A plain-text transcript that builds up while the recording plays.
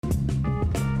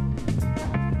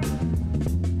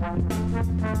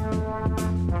Welcome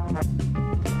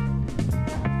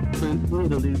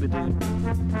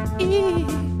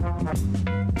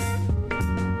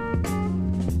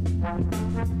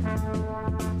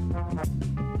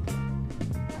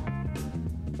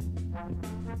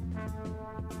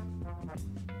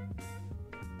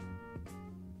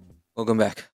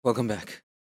back. Welcome back.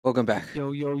 Welcome back.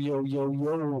 Yo, yo, yo, yo,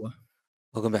 yo.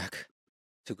 Welcome back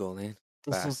to Golden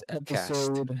This is Cast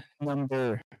episode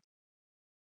number.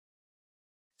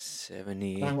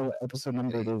 70. I don't know what episode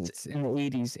number it is. It's in the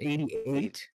 80s.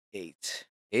 88?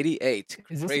 88.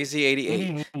 Is this Crazy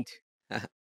 88. 88?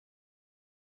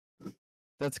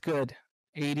 That's good.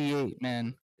 88,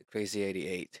 man. The Crazy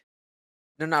 88.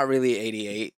 They're not really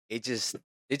 88. They just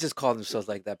call themselves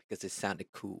like that because it sounded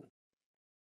cool.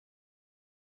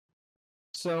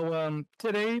 So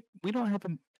today we don't have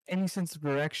any sense of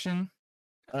direction.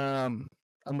 I'm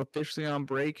officially on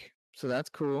break, so that's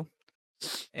cool.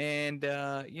 And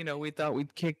we thought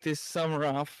we'd kick this summer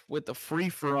off with the Free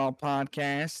for All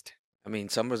podcast. I mean,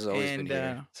 summer's always been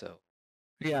here, so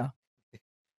yeah.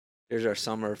 Here's our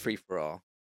summer free for all,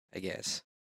 I guess.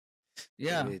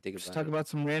 Yeah, just talk about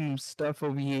some random stuff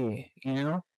over here, you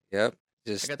know? Yep.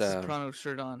 I got the Soprano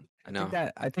shirt on.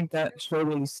 I I think that show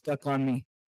really stuck on me.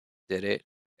 Did it?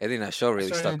 I think that show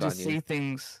really stuck on you. I say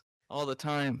things all the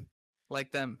time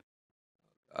like them.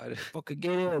 God. Fucking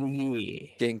get out of here.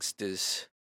 Gangsters.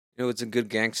 You know what's a good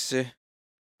gangster?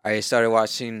 I started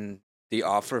watching The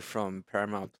Offer from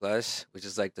Paramount Plus, which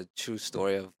is like the true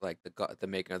story of like the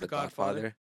maker of The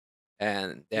Godfather.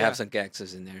 And they have some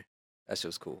gangsters in there. That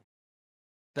show's cool.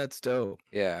 That's dope.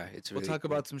 Yeah, it's really We'll talk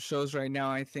about some shows right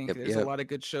now. I think there's a lot of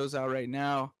good shows out right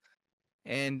now.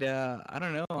 And I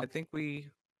don't know. I think we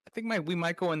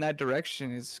might go in that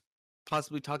direction, is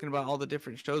possibly talking about all the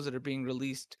different shows that are being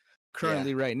released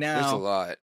currently right now. There's a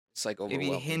lot. It's like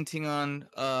overwhelming. Maybe hinting on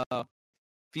a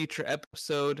future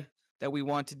episode that we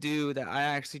want to do that I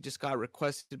actually just got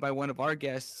requested by one of our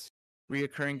guests,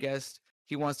 reoccurring guest.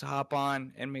 He wants to hop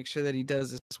on and make sure that he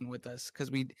does this one with us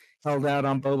because we held out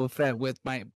on Boba Fett with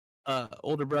my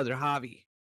older brother Javi.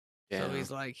 Yeah. So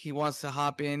he's like, he wants to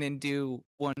hop in and do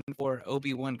one for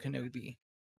Obi-Wan Kenobi.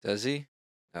 Does he?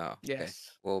 Oh, yes. Okay.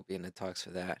 We'll be in the talks for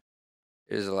that.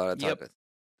 There's a lot of talk.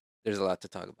 There's a lot to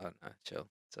talk about in that show,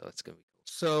 so it's gonna be cool.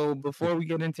 So before we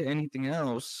get into anything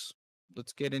else,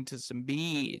 let's get into some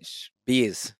bees.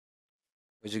 Bees.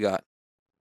 What you got?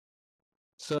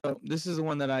 So this is the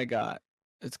one that I got.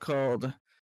 It's called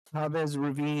Chavez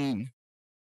Ravine.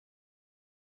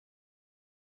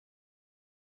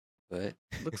 What?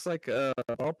 Looks like a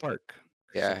ballpark.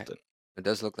 Yeah, something. It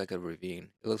does look like a ravine.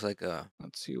 It looks like a...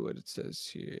 Let's see what it says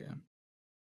here.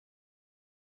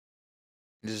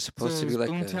 Is it supposed to be like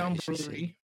Boomtown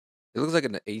Brewery? It looks like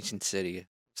an ancient city of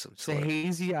some sort. It's a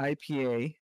hazy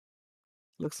IPA.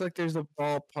 Looks like there's a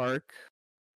ballpark.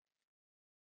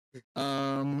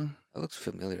 That looks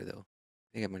familiar though.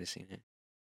 I think I might have seen it.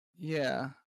 Yeah.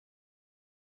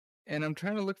 And I'm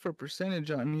trying to look for a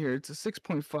percentage on here. It's a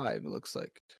 6.5, it looks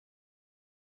like.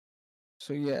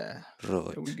 So yeah.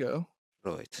 Right. There we go.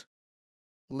 Right.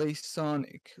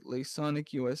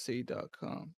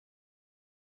 LaSonicusa.com.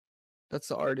 That's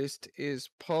the artist, is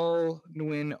Paul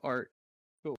Nguyen Art.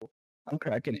 Cool. I'm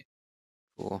cracking it.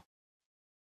 Cool.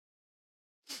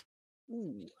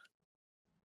 Ooh.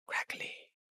 Crackly.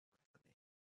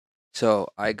 So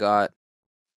I got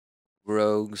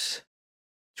Rogue's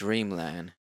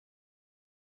Dreamland.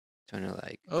 Trying to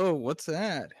like. Oh, what's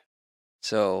that?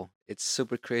 So it's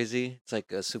super crazy. It's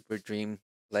like a super dream,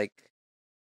 like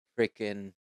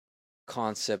freaking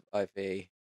concept of a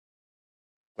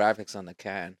graphics on the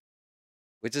can,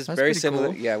 which is very similar.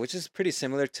 Cool. Yeah, which is pretty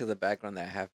similar to the background that I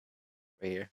have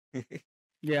right here.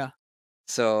 Yeah.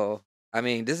 So I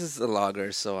mean, this is a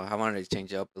lager, so I wanted to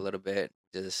change it up a little bit.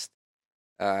 Just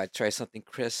try something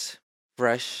crisp,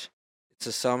 fresh. It's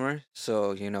a summer,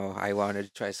 so I wanted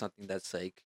to try something that's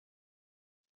like,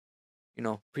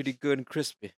 pretty good and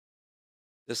crispy.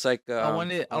 Just like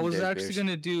I was actually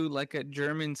gonna do like a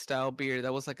German style beer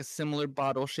that was like a similar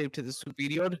bottle shape to the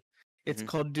Superior. It's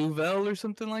called Duvel or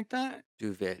something like that.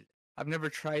 Duvel. I've never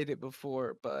tried it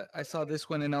before, but I saw this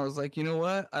one and I was like, you know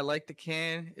what? I like the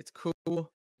can. It's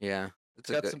cool. Yeah. It's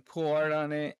got some cool art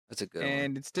on it. That's a good one.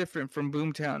 And it's different from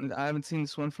Boomtown. I haven't seen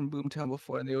this one from Boomtown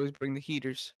before, and they always bring the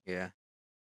heaters. Yeah.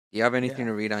 Do you have anything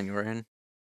to read on your end?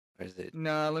 Or is it?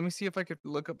 Nah, let me see if I could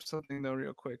look up something, though,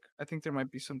 real quick. I think there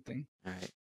might be something. All right.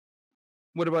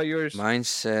 What about yours? Mine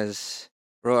says,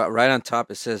 right on top,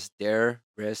 it says Dare,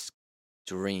 Risk,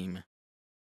 Dream.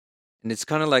 And it's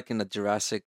kind of like in the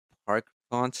Jurassic Park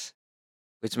fonts,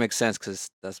 which makes sense because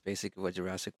that's basically what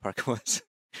Jurassic Park was.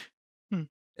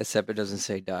 except it doesn't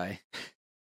say die.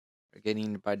 We're getting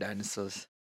eaten by dinosaurs.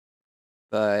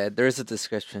 But there is a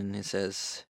description. It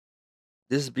says,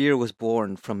 "This beer was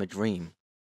born from a dream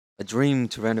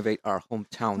to renovate our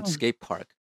hometown Hmm. skate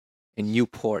park in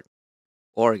Newport,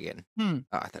 Oregon. Hmm.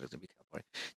 Oh, I thought it was gonna be California.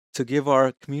 To give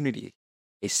our community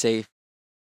a safe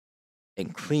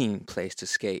and clean place to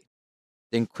skate.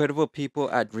 The incredible people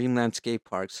at Dreamland Skate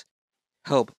Parks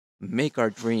help make our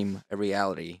dream a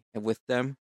reality, and with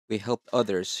them, we helped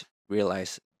others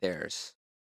realize theirs.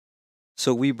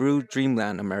 So we brewed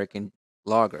Dreamland American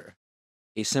Lager,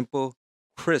 a simple,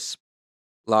 crisp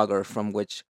lager from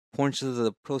which portions of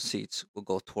the proceeds will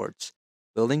go towards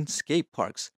building skate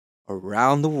parks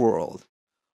around the world.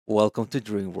 Welcome to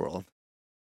Dream World.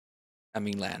 I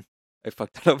mean land. I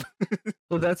fucked that up.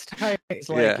 So that's tight. It's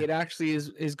like Yeah. it actually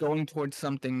is going towards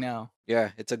something now.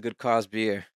 Yeah, it's a good cause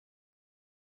beer.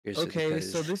 Here's Okay,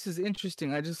 so because this is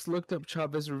interesting. I just looked up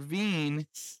Chavez Ravine,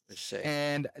 let's say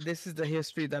and this is the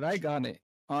history that I got it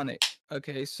on it.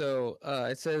 Okay, so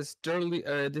it says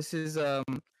this is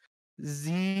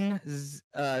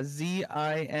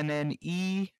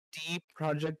ZINNED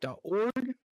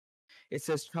project.org. It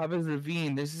says Chavez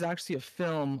Ravine. This is actually a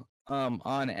film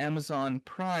on Amazon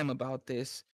Prime about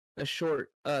this, a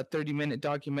short 30-minute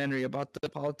documentary about the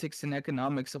politics and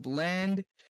economics of land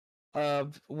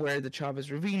of where the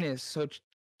Chavez Ravine is. So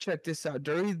check this out.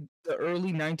 During the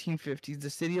early 1950s, the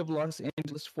city of Los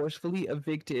Angeles forcefully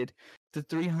evicted the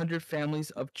 300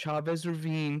 families of Chavez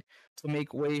Ravine to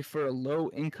make way for a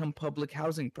low-income public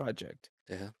housing project.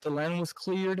 yeah. The land was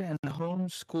cleared and the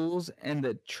homes, schools, and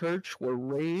the church were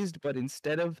razed, but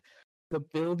instead of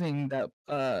building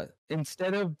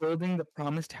the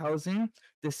promised housing,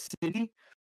 the city,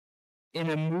 in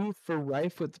a move for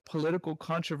rife with political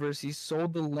controversy,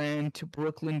 sold the land to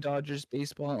Brooklyn Dodgers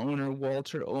baseball owner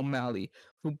Walter O'Malley,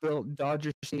 who built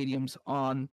Dodger stadiums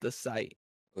on the site.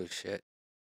 Oh shit.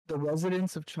 The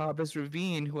residents of Chavez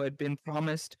Ravine, who had been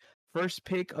promised first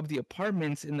pick of the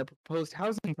apartments in the proposed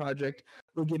housing project,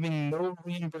 were given no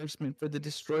reimbursement for the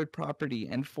destroyed property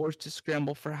and forced to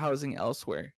scramble for housing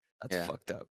elsewhere. That's Yeah,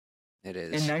 fucked up. it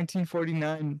In is.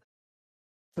 1949,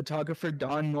 photographer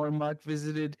Don Normark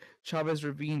visited Chavez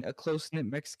Ravine, a close-knit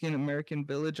Mexican-American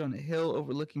village on a hill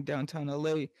overlooking downtown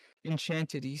LA.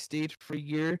 Enchanted, he stayed for a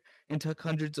year and took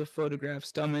hundreds of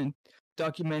photographs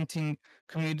documenting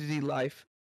community life.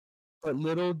 But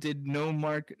little did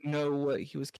Normark know what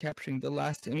he was capturing, the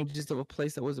last images of a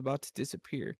place that was about to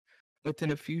disappear.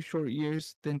 Within a few short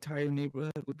years, the entire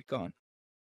neighborhood would be gone.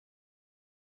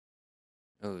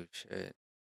 Oh shit.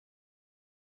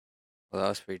 Well, that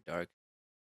was pretty dark.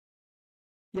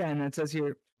 Yeah, and it says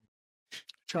here,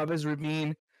 Chavez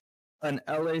Ravine, an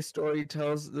LA story,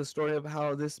 tells the story of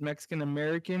how this Mexican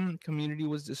American community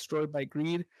was destroyed by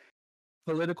greed,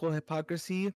 political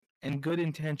hypocrisy, and good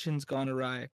intentions gone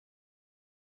awry.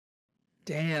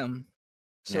 Damn.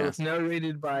 So Yeah. it's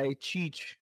narrated by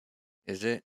Cheech. Is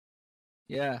it?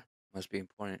 Yeah. Must be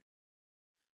important.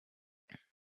 That's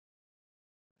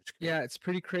great. Yeah, it's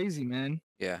pretty crazy, man.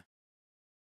 Yeah.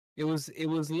 It was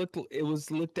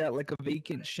looked at like a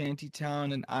vacant shanty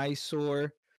town, an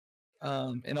eyesore,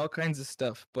 and all kinds of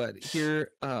stuff. But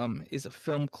here is a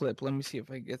film clip. Let me see if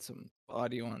I can get some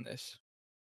audio on this.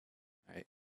 Right.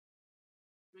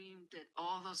 Dreamed that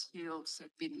all those hills had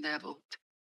been leveled,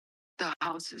 the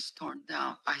houses torn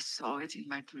down. I saw it in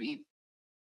my dream.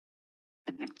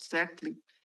 And exactly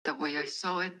the way I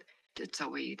saw it, that's the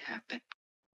way it happened.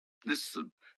 This is the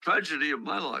tragedy of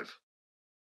my life.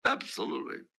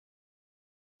 Absolutely.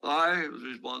 I was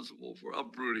responsible for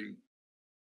uprooting,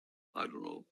 I don't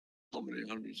know how many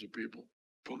hundreds of people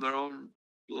from their own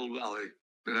little valley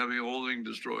and having the whole thing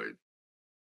destroyed.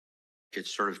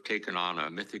 It's sort of taken on a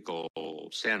mythical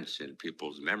sense in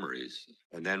people's memories,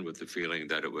 and then with the feeling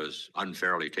that it was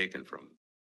unfairly taken from them.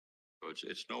 So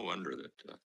it's no wonder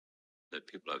that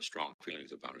people have strong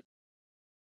feelings about it.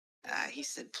 He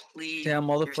said, please. Damn,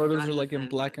 all the your photos are sons like in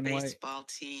black and white. baseball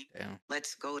team. Damn.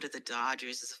 Let's go to the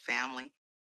Dodgers as a family.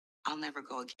 I'll never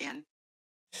go again.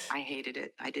 I hated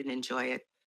it. I didn't enjoy it.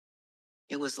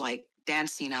 It was like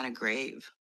dancing on a grave.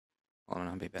 Hold on,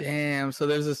 I'll be back. Damn. So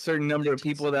there's a certain number of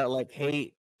people that like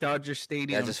hate Dodger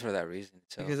Stadium Yeah, just for that reason.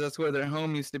 So because that's where their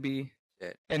home used to be.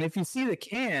 shit. And if you see the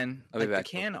can, I'll be like the back.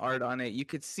 can art on it, you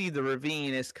could see the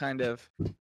ravine is kind of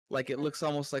like it looks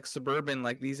almost like suburban,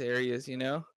 like these areas, you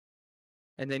know?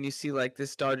 And then you see like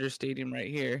this Dodger Stadium right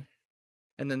here,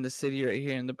 and then the city right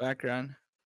here in the background,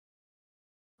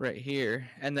 right here,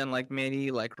 and then like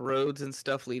many like roads and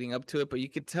stuff leading up to it. But you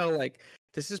could tell like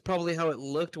this is probably how it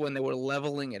looked when they were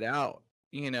leveling it out,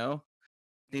 you know?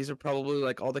 these are probably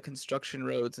like all the construction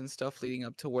roads and stuff leading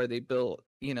up to where they built,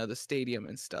 the stadium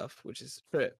and stuff, which is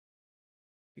trip.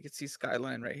 You can see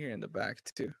skyline right here in the back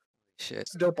too. Shit.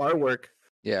 It's dope artwork.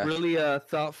 Yeah. Really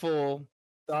thoughtful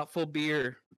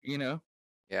beer,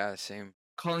 Yeah. Same.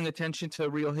 calling attention to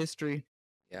real history.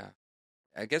 Yeah.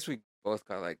 I guess we both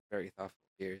got like very thoughtful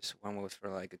beers. One was for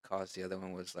like a cause. The other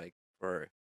one was like for an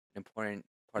important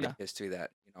part Yeah. of history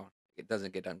that it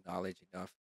doesn't get acknowledged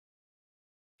enough.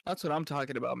 That's what I'm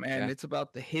talking about, man. Yeah. It's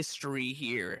about the history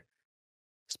here.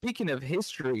 Speaking of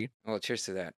history, Well, cheers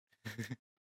to that.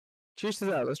 cheers to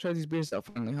that. Let's try these beers out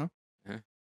finally, huh?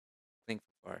 Think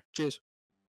far. Cheers.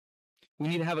 We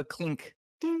need to have a clink,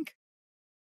 dink,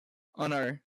 on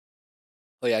our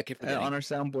Oh yeah, I keep forgetting. on our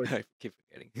soundboard. I keep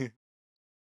forgetting.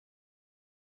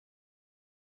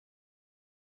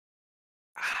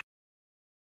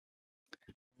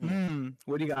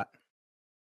 What do you got?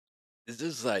 It's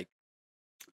just like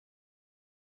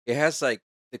it has like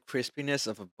the crispiness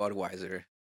of a Budweiser,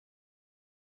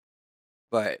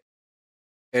 but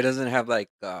it doesn't have like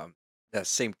that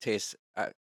same taste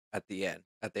at the end,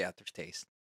 at the aftertaste.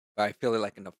 But I feel it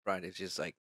like in the front. It's just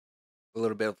like a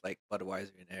little bit of like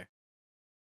Budweiser in there,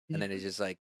 and then it's just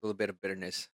like a little bit of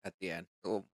bitterness at the end, a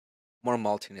little more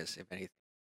maltiness, if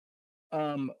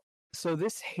anything. So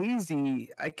this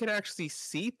hazy, I could actually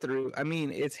see through. I mean,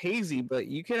 it's hazy, but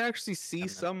you could actually see know.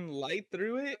 some light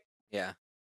through it, Yeah,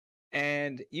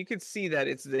 and you could see that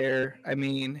it's there. I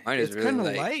mean, Mine is it's really kind of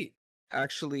light. light,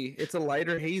 actually. It's a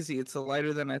lighter hazy. It's a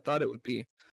lighter than I thought it would be.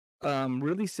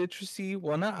 Really citrusy.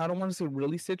 Well, not. I don't want to say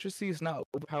really citrusy. It's not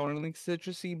overpoweringly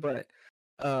citrusy, but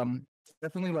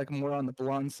definitely like more on the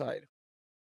blonde side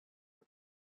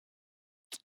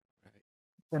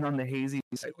than on the hazy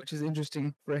side, which is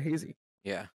interesting for a hazy.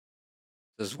 yeah.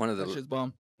 This is one of That the shit's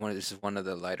bomb. This is one of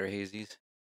the lighter hazies.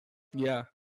 Yeah,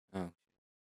 Oh,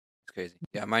 it's crazy.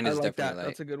 Yeah, mine I is like that. definitely light.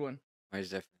 That's a good one. Mine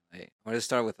is definitely light. I'm gonna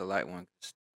start with the light one.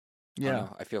 'Cause I don't Yeah.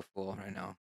 know, I feel full right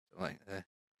now. So like,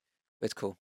 it's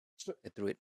cool. So- Get through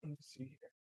it. Let's see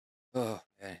here. Oh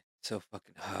man, it's so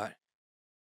fucking hot.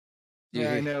 Did you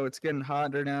Yeah, I hear- know it's getting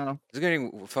hotter now. It's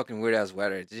getting fucking weird ass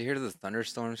weather. Did you hear the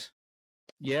thunderstorms?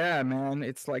 Yeah, man,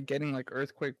 it's like getting like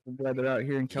earthquake weather out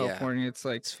here in Yeah. California. It's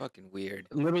like It's fucking weird.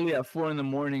 literally at 4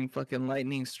 a.m, fucking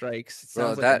lightning strikes. It Bro,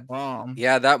 sounds like a that- bomb.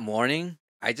 Yeah, that morning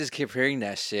I just kept hearing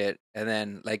that shit, and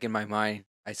then like in my mind,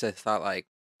 I thought like,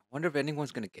 I wonder if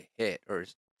anyone's gonna get hit, or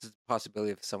is this a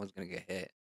possibility if someone's gonna get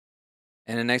hit.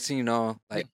 And the next thing you know,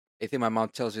 like I think my mom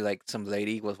tells me like some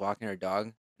lady was walking her dog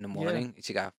in the Yeah. morning and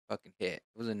she got fucking hit.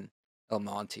 It was in El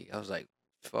Monte. I was like,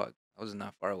 fuck, I was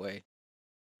not far away.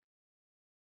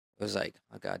 It was like,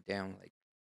 oh goddamn, like,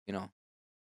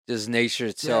 just nature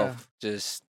itself,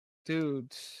 just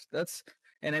Dude,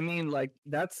 and I mean, like,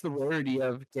 that's the rarity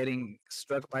of getting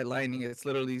struck by lightning. It's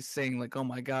literally saying, like, oh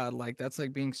my God, like, that's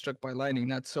like being struck by lightning.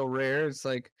 That's so rare. It's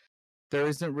like, there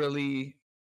isn't really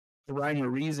a rhyme or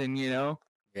reason, yeah,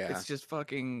 It's just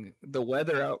fucking the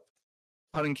weather out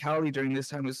in Cali during this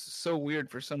time is so weird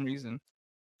for some reason.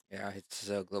 yeah. It's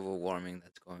global warming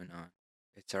that's going on.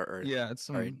 It's our Earth. Yeah, it's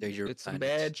Our some, dangerous it's some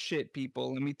planets. bad shit,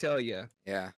 people. Let me tell you.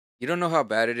 Yeah, you don't know how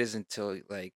bad it is until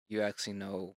like you actually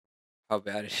know how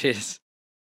bad it is.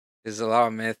 There's a lot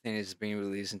of methane is being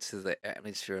released into the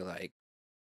atmosphere, like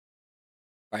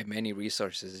by many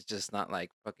resources. It's just not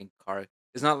like fucking car.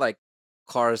 It's not like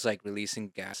cars like releasing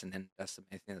gas and then that's the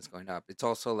methane that's going up. It's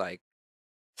also like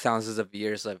thousands of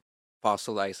years of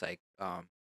fossilized like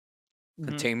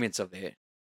containments of it,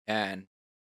 and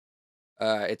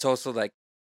it's also like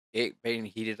it being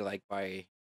heated like by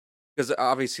because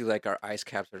obviously like our ice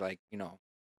caps are like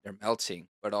they're melting,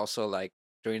 but also like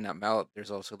during that melt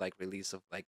there's also like release of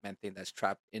like methane that's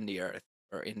trapped in the earth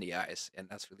or in the ice, and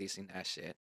that's releasing that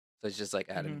shit. So it's just like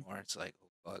adding more. It's like,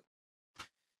 oh fuck.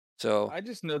 So I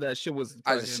just know that shit was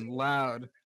I fucking just- loud.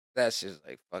 that's just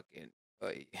like fucking.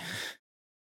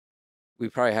 We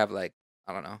probably have like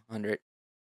I don't know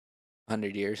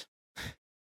 100 years,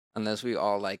 unless we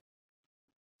all like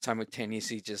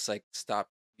simultaneously just like stop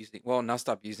using. Well, not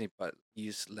stop using, but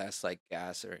use less like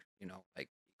gas or like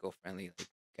eco-friendly like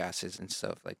gases and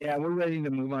stuff like. Yeah, we're ready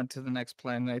to move on to the next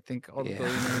plan. I think all the Yeah.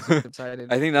 billionaires have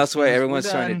decided. I think that's what We're everyone's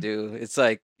trying to done. do. It's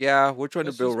like, yeah, we're trying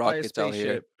Let's to build just buy a rockets out here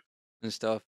spaceship. and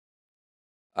stuff.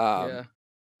 Yeah.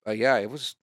 But yeah, it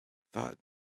was. Fuck,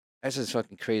 that's just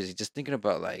fucking crazy. Just thinking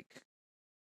about like,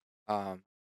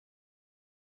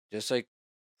 just like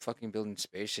fucking building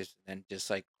spaceships and just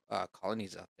like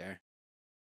colonies out there.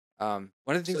 One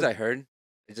of the things So- I heard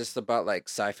is just about like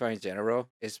sci-fi in general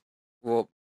is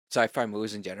sci-fi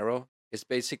movies in general is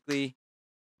basically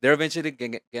they're eventually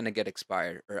gonna get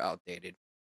expired or outdated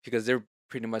because they're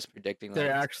pretty much predicting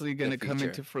They're like actually the gonna come future.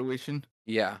 into fruition.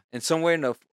 Yeah, in some way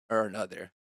or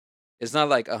another. It's not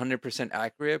like 100%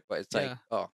 accurate, but it's like, Yeah,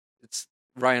 oh, it's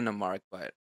right on the mark,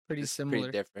 but pretty it's pretty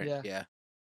similar. different. Yeah. Yeah,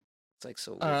 it's like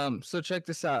so weird. So check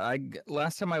this out.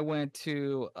 Last time I went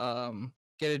to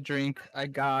get a drink, I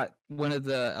got one of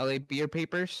the LA beer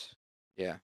papers,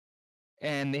 Yeah.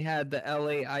 and they had the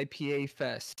LA IPA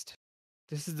Fest.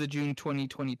 This is the June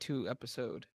 2022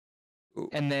 episode. Ooh.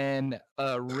 And then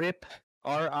RIP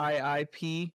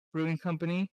RIIP Brewing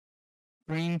Company,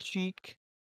 Green Cheek,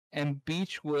 and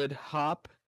Beechwood hop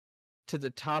to the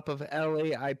top of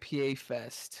LA IPA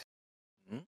Fest.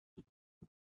 Mhm.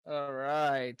 All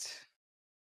right.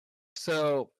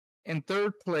 So in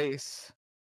third place,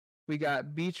 we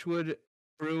got Beechwood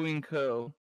Brewing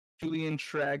Co. Julian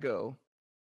Trago.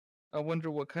 I wonder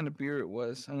what kind of beer it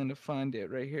was. I'm gonna find it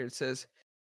right here. It says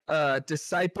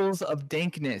Disciples of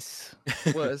Dankness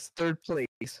was third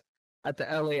place at the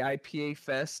LA IPA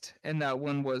Fest, and that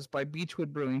one was by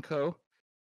Beechwood Brewing Co.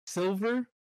 Silver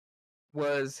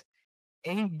was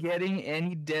Ain't Getting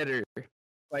Any Deader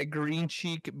by Green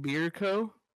Cheek Beer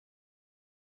Co.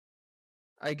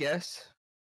 I guess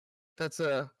that's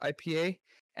a IPA.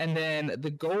 And then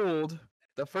the gold,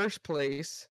 the first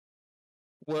place,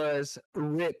 was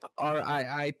RIP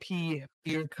RIIP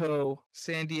Beer Co.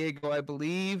 San Diego, I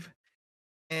believe.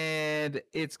 And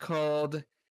it's called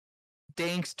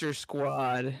Dankster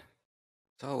Squad.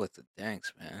 It's all with the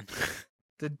danks, man.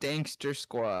 The Dankster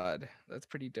Squad. That's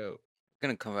pretty dope.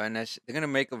 Gonna combine that. They're gonna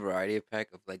make a variety pack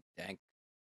of like dank,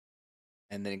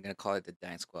 and then they're gonna call it the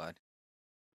Dank Squad.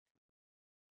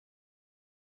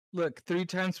 Look, 3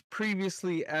 times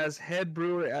previously as head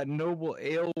brewer at Noble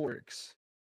Ale Works.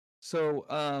 So,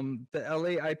 the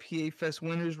LA IPA Fest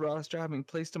winners roster having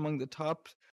placed among the top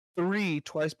 3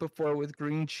 twice before with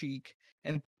Green Cheek,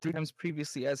 and 3 times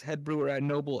previously as head brewer at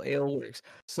Noble Ale Works.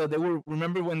 So they were,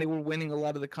 remember when they were winning a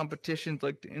lot of the competitions,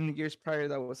 like in the years prior,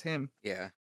 that was him. Yeah.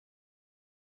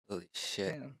 Holy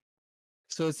shit. Damn.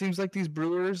 So it seems like these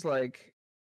brewers like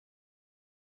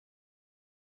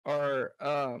are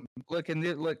look, and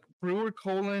look, brewer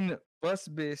Colin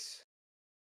Busbis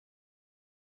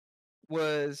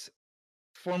was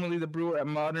formerly the brewer at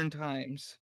Modern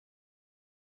Times,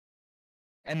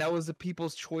 and that was the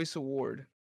People's Choice Award.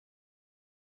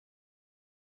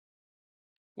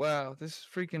 Wow, this is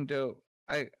freaking dope.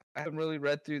 I haven't really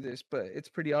read through this, but it's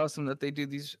pretty awesome that they do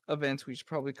these events. We should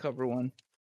probably cover one.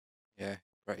 Yeah,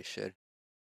 probably should.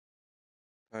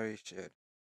 Probably should.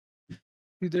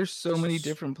 Dude, there's so many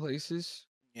different places.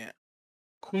 Yeah.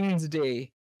 Queen's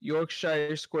Day,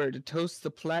 Yorkshire Square, to toast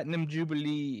the Platinum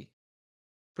Jubilee.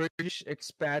 British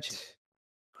expat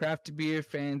craft beer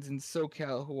fans in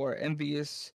SoCal who are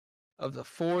envious of the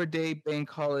 4-day bank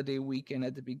holiday weekend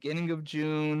at the beginning of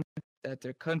June that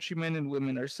their countrymen and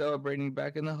women are celebrating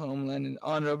back in the homeland in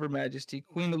honor of Her Majesty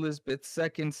Queen Elizabeth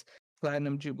II's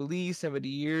Platinum Jubilee, 70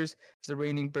 years as the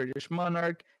reigning British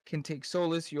monarch, can take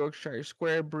solace. Yorkshire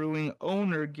Square Brewing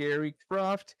owner Gary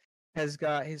Croft has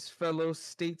got his fellow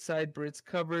stateside Brits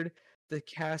covered. The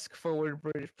Cask Forward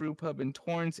British Brew Pub in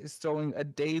Torrance is throwing a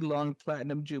day-long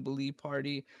Platinum Jubilee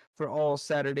party for all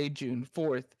Saturday, June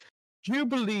 4th.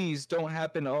 Jubilees don't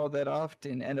happen all that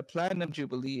often, and a Platinum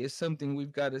Jubilee is something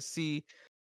we've got to see.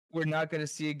 We're not going to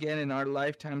see again in our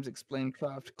lifetimes, explained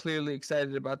Croft, clearly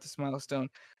excited about this milestone.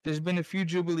 There's been a few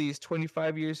Jubilees,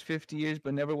 25 years, 50 years,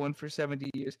 but never one for 70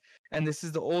 years. And this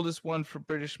is the oldest one for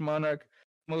British monarch.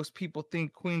 Most people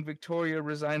think Queen Victoria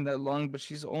resigned that long, but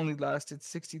she's only lasted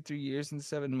 63 years and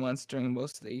 7 months during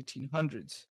most of the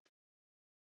 1800s.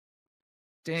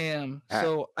 Damn.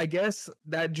 So I guess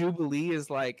that Jubilee is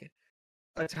like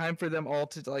a time for them all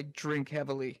to like drink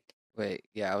heavily. Wait,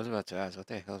 yeah, I was about to ask, what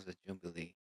the hell is the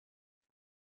Jubilee?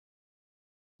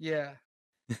 Yeah.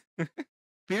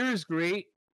 Beer is great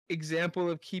example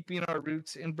of keeping our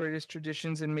roots in British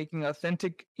traditions and making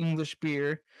authentic English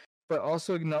beer, but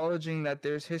also acknowledging that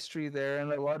there's history there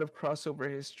and a lot of crossover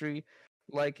history.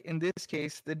 Like in this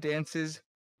case, the dances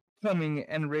coming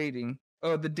and raiding.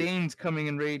 Oh, the Danes coming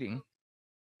and raiding.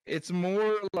 It's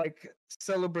more like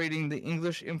celebrating the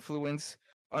English influence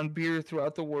on beer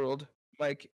throughout the world.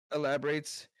 Mike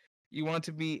elaborates. You want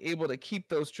to be able to keep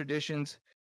those traditions,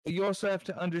 but you also have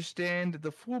to understand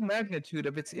the full magnitude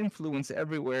of its influence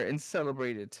everywhere and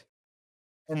celebrate it.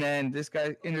 And then this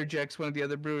guy interjects one of the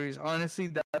other breweries. Honestly,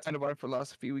 that's kind of our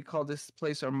philosophy. We call this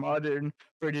place our modern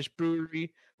British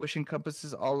brewery, which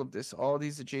encompasses all of this, all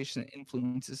these adjacent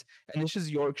influences. And this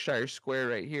is Yorkshire Square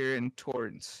right here in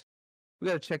Torrance. We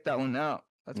got to check that one out.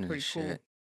 That's Holy pretty cool. shit.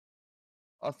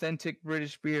 Authentic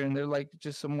British beer, and they're like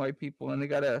just some white people, and they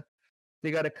got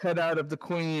a cutout of the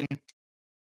Queen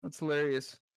That's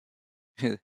hilarious.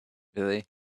 Really?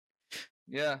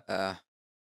 Yeah. Yeah,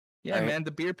 alright. man.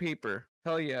 The beer paper.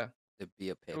 Hell yeah. The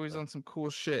beer Always paper. on some cool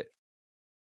shit.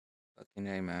 Fucking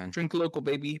A, man. Drink local,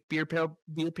 baby. Beer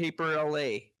paper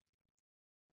LA.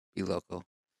 Be local.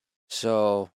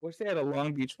 So, Wish they had a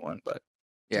Long Beach one, but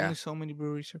there's yeah. only so many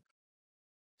breweries here.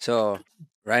 So,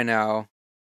 right now,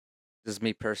 this is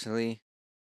me personally.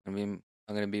 I'm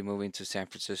gonna be moving to San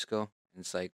Francisco.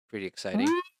 It's like pretty exciting.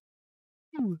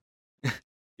 Woo!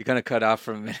 You kind of cut off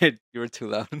for a minute. You were too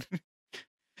loud.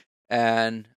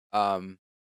 And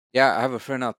yeah, I have a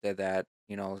friend out there that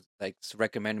like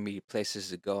recommended me places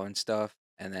to go and stuff.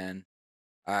 And then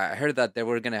I heard that they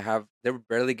were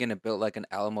barely gonna build like an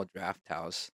Alamo Draft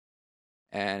House.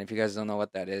 And if you guys don't know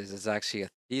what that is, it's actually a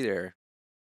theater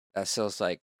that sells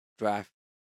like draft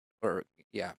or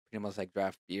yeah, pretty much like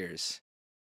draft beers.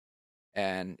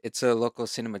 And it's a local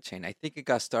cinema chain. I think it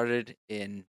got started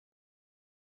in.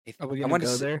 Are we I gonna want to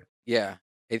go say, there? yeah.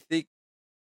 I think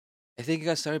it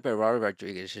got started by Robert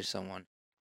Rodriguez or someone.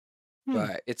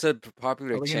 But it's a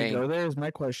popular Are we gonna go chain. there? Is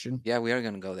my question. Yeah, we are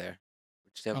gonna go there.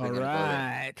 We're just definitely All gonna go there.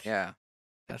 right. Yeah.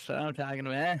 That's what I'm talking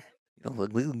about.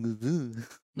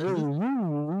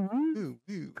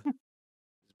 It's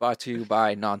brought to you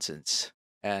by nonsense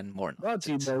and more Brought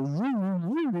to you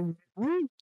nonsense. by-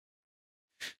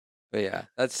 But yeah,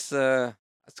 that's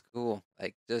cool.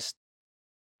 Like just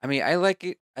I mean, I like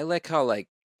it. I like how like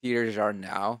theaters are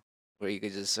now where you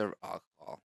could just serve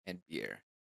alcohol and beer,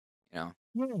 you know?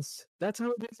 Yes, that's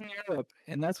how it is in Europe,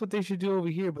 and that's what they should do over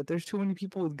here. But there's too many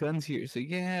people with guns here, so you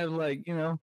can't have like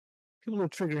people are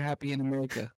trigger happy in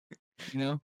America.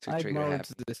 Too I trigger acknowledge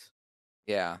happy. this.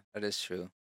 Yeah, that is true.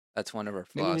 That's one of our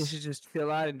Maybe they flaws. should just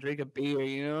chill out and drink a beer.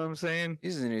 You know what I'm saying? You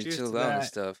just need to Cheers chill to out and that.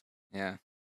 stuff. Yeah.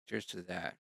 Cheers to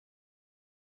that.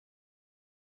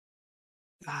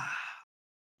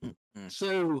 Mm.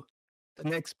 So, the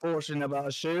next portion of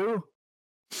our show,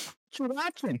 what you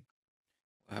watching?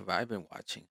 What have I been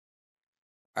watching?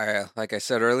 Like I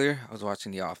said earlier, I was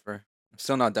watching The Offer. I'm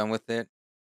still not done with it,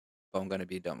 but I'm gonna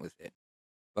be done with it.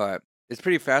 But it's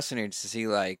pretty fascinating to see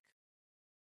like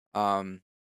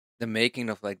the making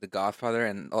of like The Godfather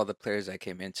and all the players that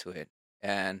came into it.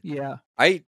 And Yeah,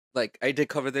 I did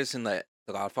cover this in the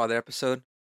Godfather episode,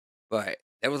 but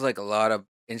there was like a lot of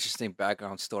interesting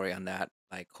background story on that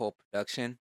like whole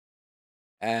production.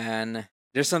 And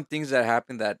there's some things that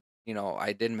happened that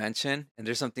I did mention, and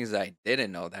there's some things that I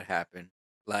didn't know that happened.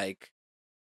 Like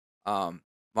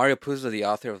Mario Puzo, the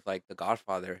author of like The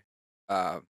Godfather,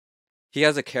 he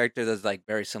has a character that's like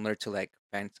very similar to like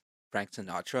Frank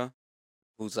Sinatra,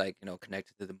 who's like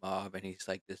connected to the mob, and he's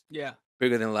like this yeah.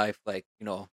 bigger than life like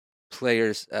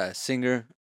players, singer,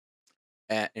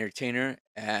 and entertainer.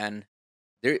 And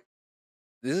there,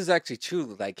 this is actually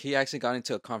true. Like he actually got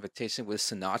into a confrontation with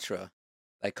Sinatra,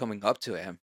 like coming up to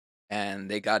him, and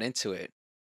they got into it,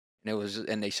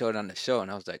 and they showed it on the show,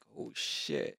 and I was like, oh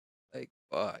shit, like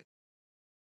fuck.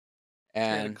 They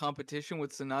had a And competition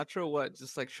with Sinatra. What?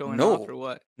 Just like showing No. off or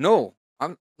what? no,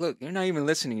 look, you're not even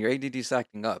listening. Your ADD's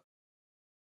acting up.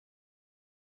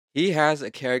 He has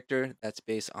a character that's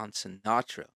based on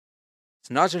Sinatra.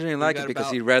 Sinatra didn't What do you like got it because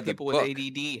about he read the people book. with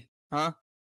ADD, huh?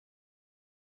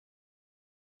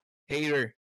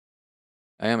 Hater.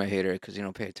 I am a hater because you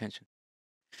don't pay attention.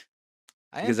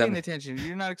 I am Because paying I'm- attention.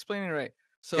 You're not explaining it right.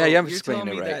 So Yeah, I'm you're explaining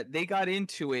telling it me right. that they got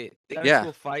into it. They got Yeah. into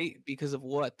a fight because of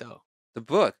what though? The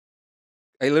book.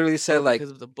 I literally said Oh, like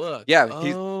because of the book. yeah,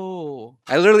 Oh.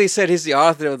 I literally said he's the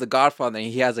author of The Godfather, and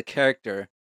he has a character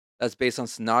that's based on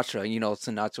Sinatra.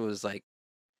 Sinatra was like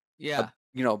Yeah.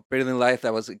 bigger than life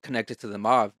that was connected to the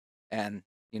mob, and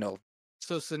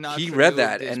So Sinatra read knew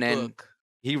that, of this and then book.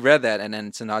 he read that, and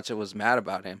then Sinatra was mad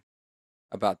about him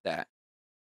about that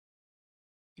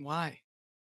Why?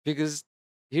 because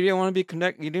he didn't want to be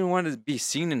connected. He didn't want to be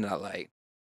seen in that light.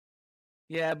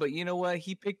 Yeah, but you know what?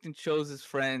 He picked and chose his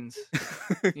friends,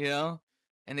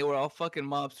 and they were all fucking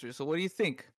mobsters. So what do you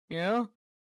think?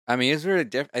 I mean, it's very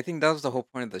different. I think that was the whole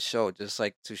point of the show, just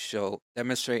like to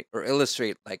demonstrate, or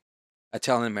illustrate like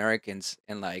Italian Americans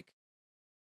and like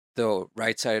the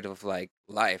right side of like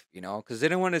life, because they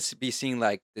didn't want to be seen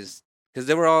like this, because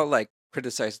they were all like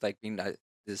criticized like being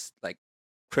this like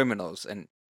criminals and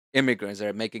immigrants that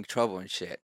are making trouble and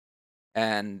shit.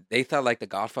 And they thought like The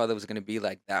Godfather was gonna be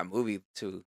like that movie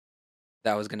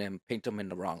that was gonna paint them in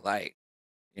the wrong light,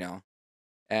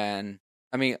 And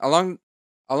I mean, along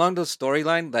those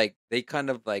storyline, like they kind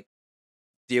of like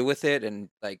deal with it, and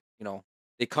like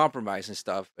they compromise and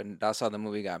stuff, and that's how the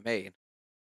movie got made.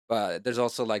 But there's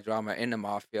also like drama in the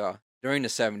mafia during the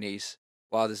 70s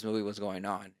while this movie was going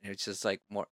on, and it's just like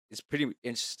more. It's pretty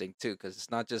interesting too, because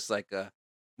it's not just like a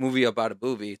movie about a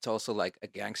movie, it's also like a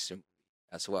gangster movie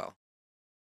as well.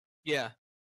 Yeah.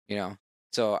 You know,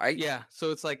 so Yeah.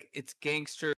 So it's like it's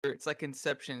gangster. It's like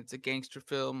Inception. It's a gangster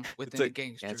film it's within a a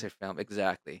gangster. gangster film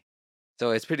exactly.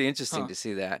 So it's pretty interesting Huh. to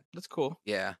see that. That's cool.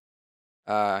 Yeah.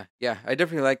 Yeah, I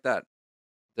definitely like that.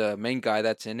 The main guy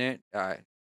that's in it,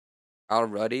 Al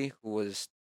Ruddy, who's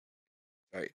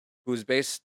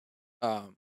based,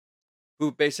 um,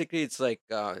 who basically it's like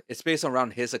it's based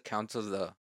around his accounts of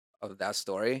that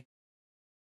story,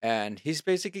 and he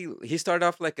started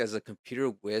off like as a computer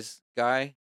whiz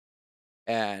guy,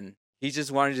 and he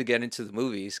just wanted to get into the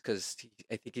movies because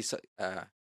I think he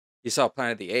saw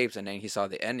Planet of the Apes, and then he saw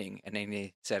the ending, and then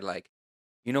he said like,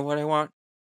 you know what I want?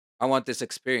 I want this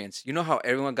experience. You know how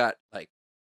everyone got like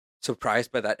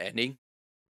surprised by that ending,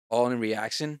 all in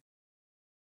reaction.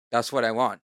 That's what I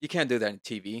want. You can't do that in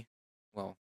TV.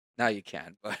 Well, now you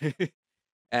can, but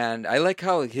and I like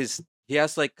how he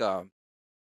has like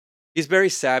he's very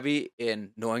savvy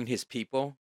in knowing his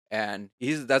people, and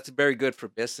that's very good for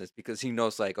business because he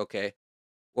knows like, okay,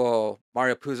 well,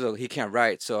 Mario Puzo, he can't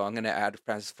write, so I'm gonna add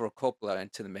Francis Ford Coppola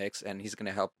into the mix, and he's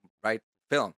gonna help write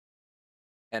film.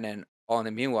 And then all in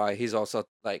the meanwhile, he's also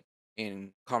like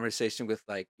in conversation with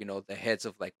like the heads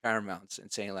of like Paramounts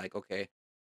and saying like, okay,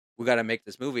 we got to make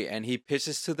this movie, and he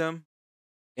pitches to them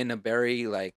in a very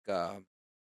like I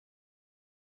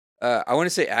want to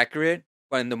say accurate,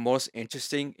 but in the most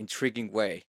interesting, intriguing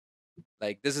way.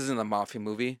 Like this isn't a mafia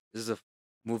movie. This is a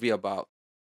movie about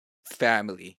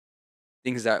family,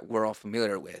 things that we're all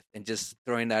familiar with, and just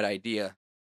throwing that idea.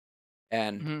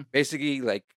 And Mhm. basically,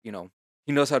 like he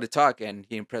knows how to talk, and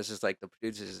he impresses like the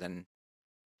producers, and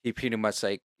he pretty much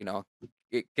like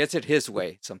it gets it his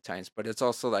way sometimes. But it's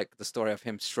also like the story of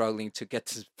him struggling to get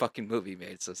this fucking movie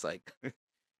made. So it's like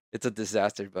it's a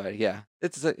disaster, but yeah,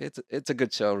 it's a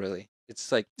good show. Really,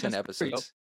 it's like 10 That's pretty dope.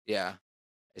 episodes. Yeah, I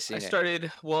I seen it.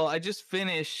 started. Well, I just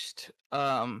finished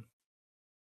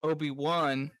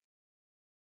Obi-Wan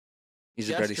You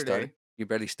just barely started. yesterday. You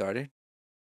barely started.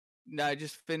 No, I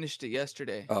just finished it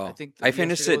yesterday. I Oh, think I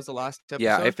finished yesterday it. was the last episode.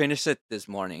 Yeah, I finished it this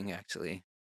morning actually.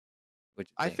 What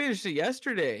you I think? finished it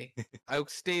yesterday. I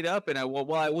stayed up and I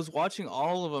was watching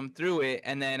all of them through it,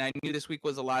 and then I knew this week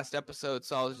was the last episode,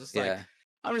 so I was just like, Yeah,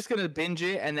 I'm just gonna binge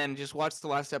it and then just watch the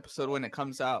last episode when it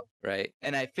comes out. right.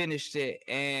 And I finished it,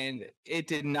 and it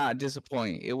did not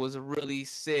disappoint. It was really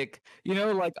sick.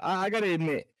 Like I gotta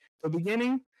admit, the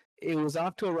beginning it was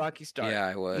off to a rocky start. Yeah,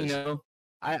 I was.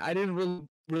 I didn't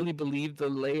really believe the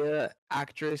Leia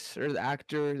actress or the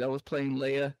actor that was playing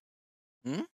Leia.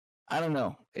 Hmm? I don't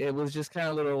know. It was just kind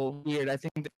of a little weird. I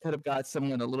think they could have got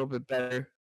someone a little bit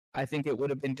better. I think it would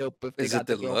have been dope if they Is it got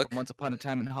the the girl look? from Once Upon a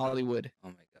Time in Hollywood. Oh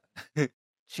my god.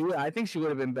 I think she would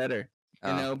have been better.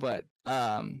 Oh, But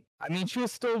I mean, she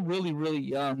was still really, really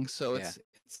young, so Yeah.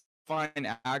 it's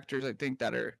fine actors I think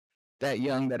that are that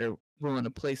young that are willing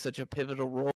to play such a pivotal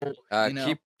role.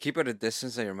 keep it a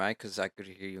distance on your mic because I could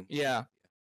hear you. Yeah.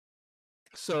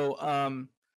 So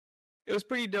it was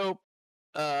pretty dope.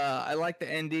 I like the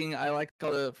ending. I like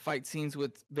all the fight scenes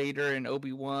with Vader and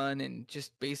Obi-Wan and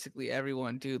just basically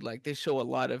everyone, dude. Like they show a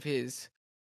lot of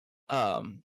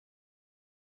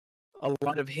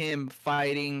him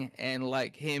fighting and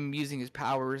like him using his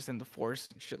powers and the Force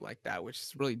and shit like that, which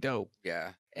is really dope.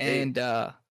 Yeah. And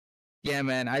yeah,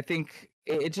 man, I think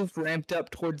it just ramped up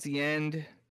towards the end.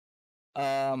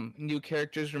 New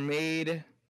characters were made.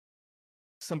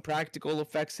 Some practical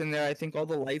effects in there. I think all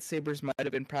the lightsabers might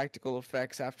have been practical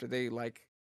effects after they like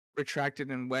retracted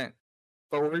and went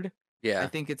forward. I Yeah.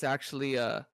 think it's actually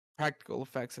practical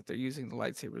effects that they're using the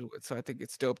lightsabers with. So I think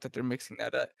it's dope that they're mixing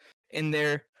that up in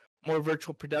there. More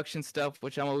virtual production stuff,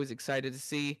 which I'm always excited to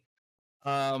see.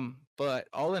 But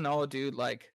all in all, dude,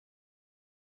 like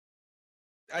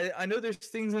I know there's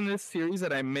things in this series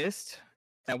that I missed.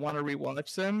 I want to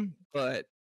rewatch them, but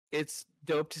it's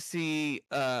dope to see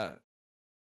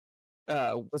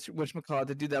whatchamacallit,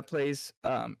 the dude that plays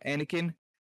Anakin,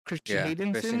 Christian Yeah.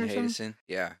 Haydenson Christian or something. Haydenson.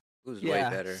 Yeah. It was way Yeah,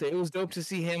 better. so it was dope to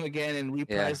see him again and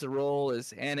reprise the role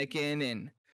as Anakin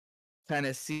and kind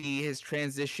of see his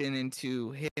transition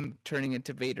into him turning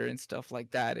into Vader and stuff like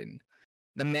that, and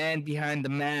the man behind the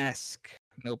mask.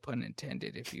 No pun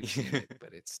intended if you've seen it,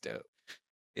 but it's dope.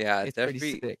 Yeah, It's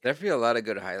pretty sick. definitely a lot of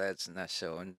good highlights in that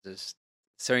show, and there's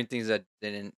certain things that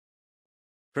didn't.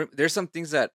 There's some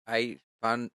things that I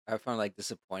found like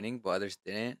disappointing, but others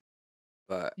didn't.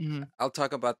 But Mhm. I'll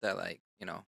talk about that like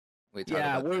we talk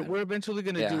Yeah, about that. we're eventually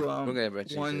gonna Yeah, do we're gonna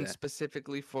eventually do one that.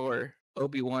 specifically for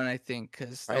Obi-Wan, I think,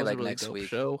 because that Probably was a like really next dope week.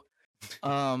 show.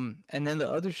 And then the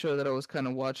other show that I was kind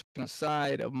of watching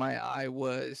aside of my eye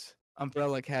was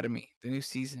Umbrella Academy, the new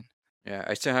season. Yeah,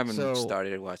 I still haven't So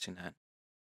started watching that.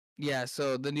 yeah,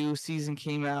 so the new season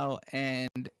came out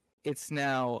and it's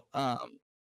now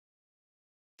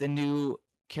the new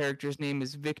character's name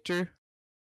is Victor,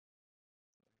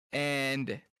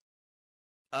 and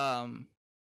um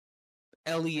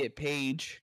Elliot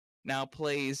Page now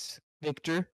plays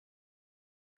Victor.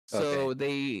 So Okay.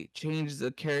 they changed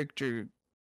the character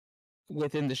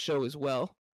within the show as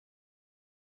well,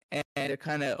 and they're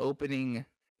kind of opening,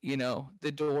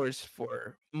 the doors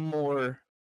for more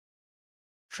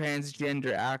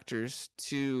transgender actors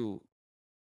to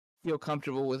feel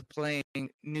comfortable with playing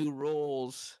new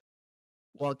roles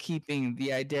while keeping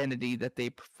the identity that they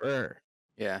prefer.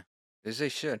 Yeah, as they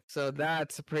should. So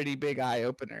that's a pretty big eye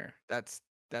opener. That's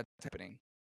happening.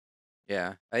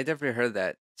 Yeah, I definitely heard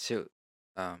that too.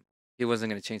 He wasn't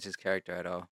gonna change his character at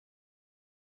all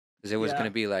because it was Yeah.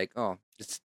 gonna be like, oh,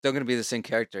 it's still gonna be the same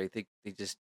character. I think they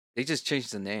just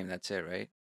changed the name. That's it, right?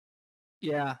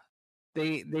 Yeah.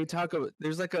 They talk about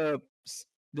there's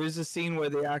a scene where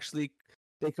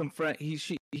they confront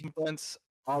he confronts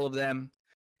all of them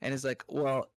and is like,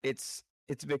 well, it's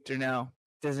Victor now.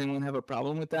 Does anyone have a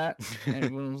problem with that? And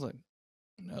everyone was like,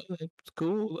 no, it's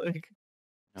cool. Like,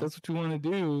 No? that's what you want to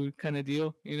do, kind of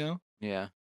deal, Yeah,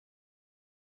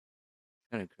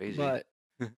 kind of crazy. But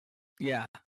yeah,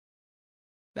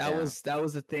 that Yeah.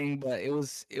 was the thing. But it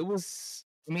was.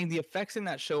 I mean, the effects in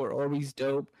that show are always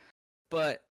dope.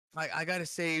 But I gotta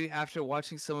say, after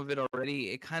watching some of it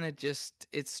already, it kind of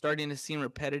it's starting to seem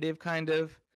repetitive, kind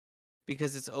of,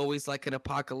 because it's always like an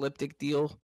apocalyptic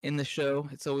deal in the show.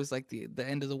 It's always like the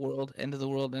end of the world, end of the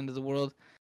world, end of the world.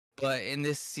 But in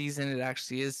this season, it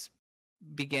actually is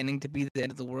beginning to be the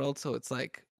end of the world. So it's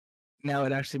like now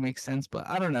it actually makes sense. But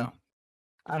I don't know.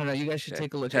 You guys should That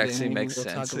take a look at it. actually And maybe makes we'll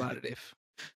talk sense. about it if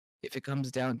it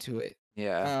comes down to it.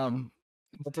 Yeah.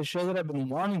 But the show that I've been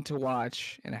wanting to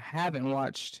watch and I haven't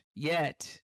watched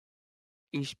yet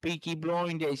is Peaky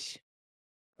Blinders.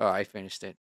 Oh, I finished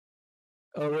it.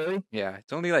 Oh, really? Yeah,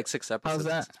 it's only like 6 episodes.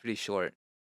 that? It's pretty short.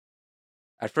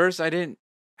 At first, I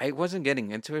wasn't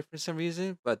getting into it for some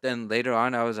reason, but then later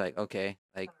on, I was like, okay,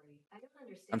 like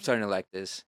I'm starting to like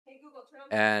this.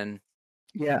 And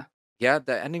Yeah. yeah,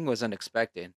 the ending was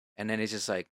unexpected, and then it's just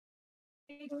like,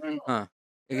 huh.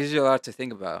 It gives you a lot to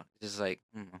think about. It's just like,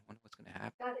 I wonder what's gonna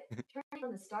happen.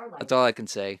 That's all I can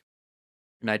say.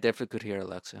 And I definitely could hear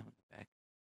Alexa on the back.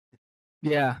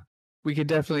 Yeah. We could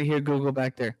definitely hear Google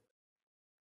back there.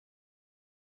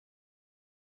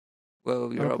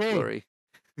 Well, you're Okay. all blurry.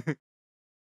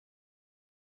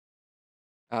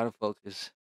 Out of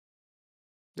focus.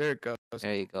 There it goes.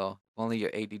 There you go. If only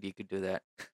your ADD could do that.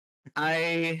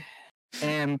 I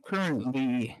am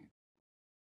currently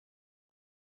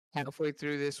halfway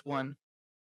through this one.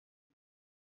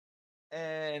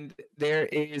 And there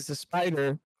is a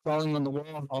spider crawling on the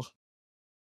wall.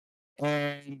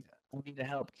 And I need to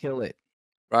help kill it.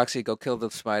 Roxy, go kill the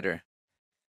spider.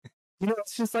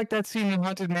 It's just like that scene in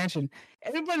Haunted Mansion.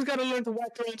 Everybody's got to learn to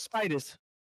whack their own spiders.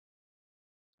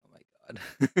 Oh my god.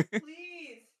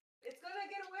 Please, it's gonna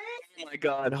get away. Oh my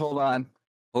God! Hold on.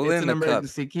 Hold It's in an the cup.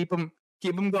 emergency. Keep them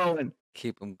going.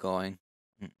 Keep them going.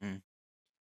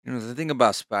 The thing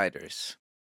about spiders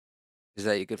is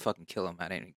that you could fucking kill them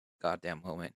at any goddamn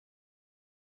moment.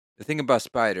 The thing about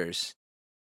spiders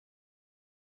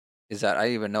is that I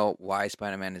don't even know why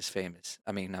Spider-Man is famous.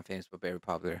 I mean, not famous, but very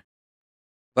popular.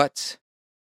 But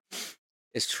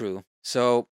it's true.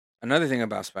 So another thing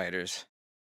about spiders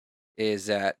is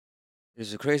that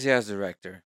there's a crazy-ass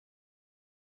director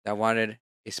that wanted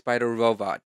a spider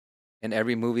robot in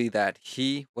every movie that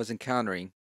he was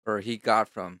encountering or he got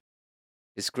from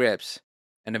his scripts.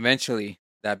 And eventually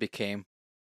that became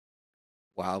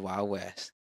Wild Wild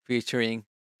West, featuring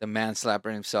the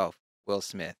manslapper himself, Will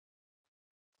Smith.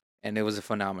 And it was a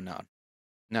phenomenon.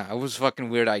 No, it was a fucking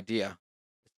weird idea.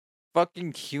 Fucking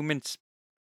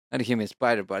not a human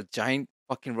spider, but a giant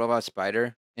fucking robot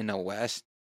spider in the West.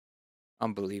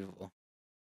 Unbelievable.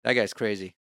 That guy's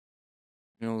crazy.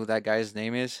 You know who that guy's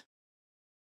name is?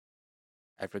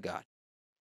 I forgot.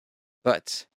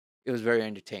 But it was very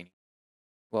entertaining.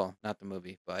 Well, not the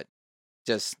movie, but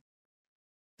just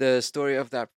the story of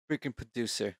that freaking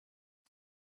producer.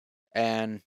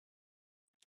 And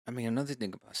I mean, another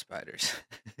thing about spiders.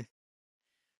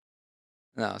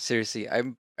 No, seriously,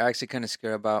 I'm actually kind of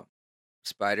scared about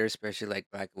spiders, especially like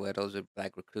black widows or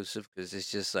black reclusive, because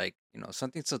it's just like,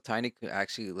 something so tiny could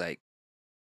actually like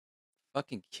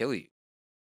fucking kill you.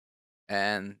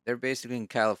 And they're basically in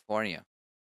California.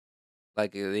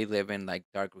 Like they live in like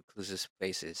dark reclusive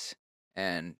spaces,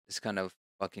 and it's kind of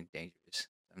fucking dangerous.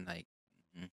 I'm like,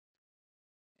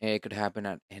 it could happen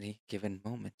at any given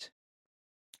moment.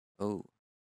 Oh,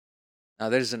 now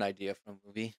there's an idea for a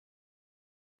movie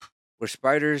where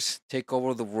spiders take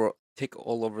over the world, take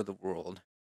all over the world.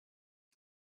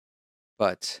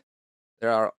 But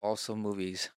there are also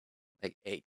movies like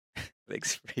Eight, like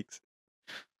Freaks,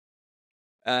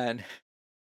 and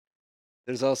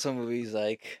there's also movies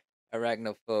like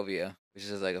Arachnophobia, which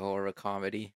is like a horror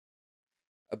comedy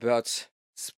about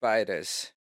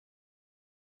spiders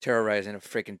terrorizing a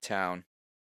freaking town.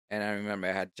 And I remember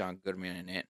I had John Goodman in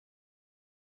it,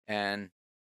 and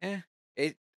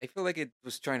it. I feel like it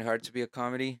was trying hard to be a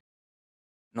comedy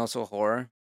and also a horror,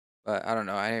 but I don't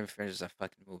know. I didn't finish that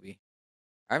fucking movie.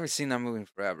 I haven't seen that movie in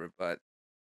forever, but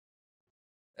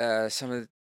some of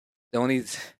the only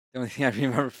the only thing I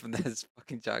remember from that is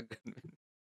fucking John Goodman.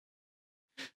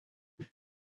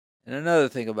 And another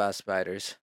thing about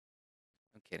spiders.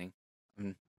 I'm kidding.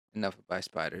 I'm enough about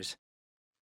spiders.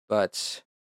 But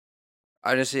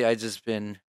honestly, I just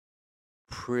been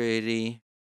pretty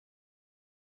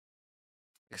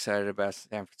excited about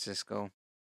San Francisco.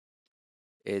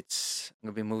 I'm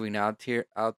gonna be moving out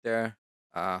there.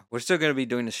 We're still gonna be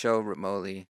doing the show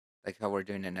remotely, like how we're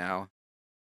doing it now.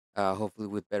 Hopefully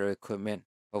with better equipment,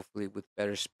 hopefully with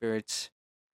better spirits,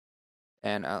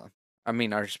 and I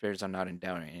mean our spirits are not in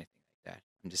down or anything like that.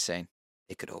 I'm just saying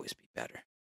it could always be better,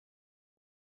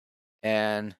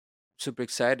 and I'm super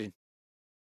excited.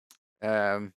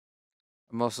 Um,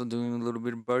 I'm also doing a little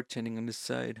bit of bartending on the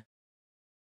side.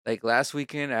 Like last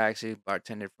weekend, I actually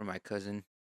bartended for my cousin.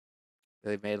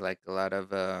 They made like a lot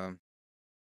of what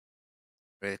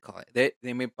do they call it?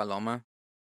 They made paloma,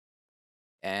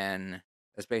 and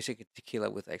that's basically tequila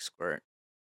with like squirt.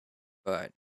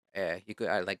 But you could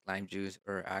add like lime juice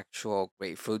or actual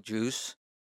grapefruit juice.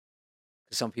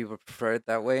 'Cause some people prefer it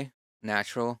that way,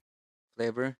 natural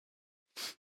flavor.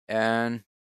 And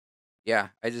yeah,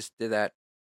 I just did that.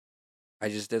 I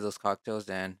just did those cocktails,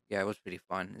 and yeah, it was pretty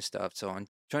fun and stuff. So I'm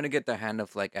trying to get the hand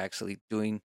of like actually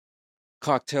doing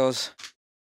cocktails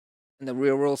in the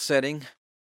real world setting,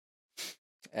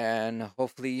 and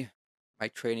hopefully my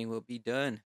training will be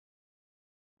done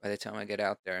by the time I get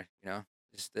out there.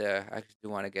 Just I actually do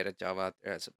want to get a job out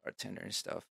there as a bartender and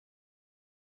stuff.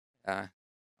 I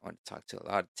want to talk to a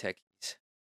lot of techies.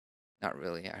 Not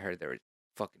really. I heard they were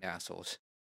fucking assholes,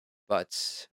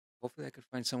 but hopefully I could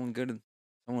find someone good,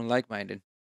 someone like minded.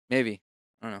 Maybe,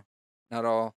 I don't know. Not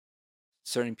all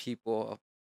certain people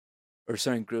or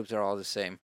certain groups are all the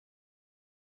same,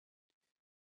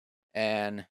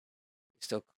 and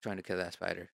still trying to kill that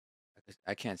spider.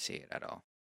 I can't see it at all.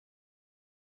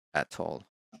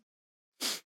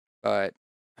 But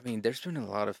I mean, there's been a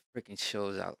lot of freaking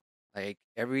shows out. Like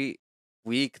every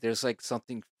week, there's like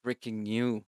something freaking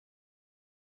new.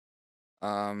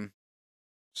 Um,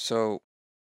 so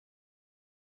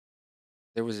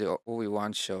there was the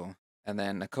Obi-Wan show, and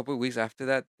then a couple of weeks after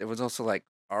that, there was also like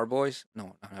Our Boys.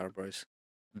 No, not Our Boys,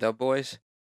 The Boys.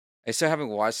 I still haven't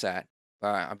watched that,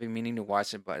 but I've been meaning to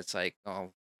watch it. But it's like,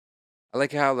 oh, I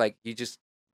like how like you just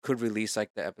could release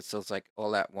like the episodes like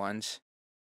all at once,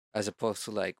 as opposed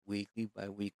to like weekly by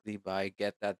weekly. But I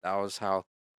get that was how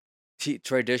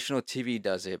traditional TV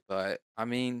does it. But I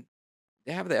mean,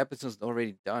 they have the episodes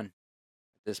already done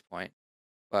at this point.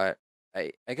 But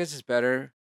I guess it's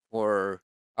better for,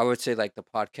 I would say, like the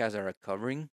podcasts that are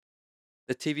covering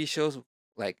the TV shows,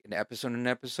 like an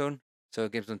episode, so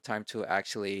it gives them time to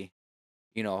actually,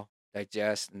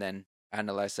 digest and then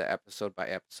analyze the episode by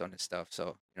episode and stuff.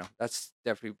 So that's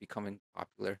definitely becoming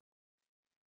popular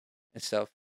and stuff.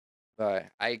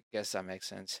 But I guess that makes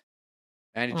sense.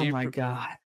 And Oh my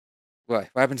god, what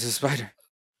happened to the spider?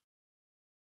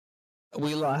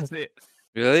 we lost it.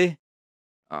 Really?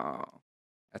 Oh,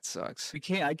 that sucks.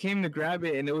 I came to grab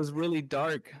it and it was really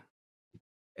dark,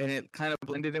 and it kind of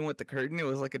blended in with the curtain. It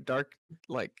was like a dark,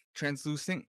 like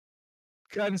translucent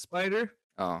kind of spider.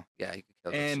 Oh yeah, you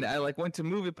could kill And those. I like went to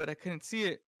move it, but I couldn't see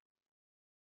it.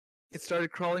 It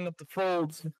started crawling up the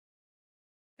folds,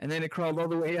 and then it crawled all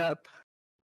the way up,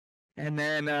 and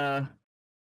then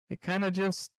it kind of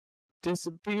just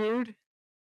disappeared.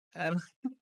 And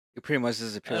You pretty much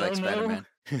disappear I like don't know.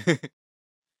 Spider-Man.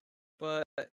 But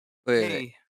Wait,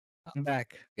 hey, I'm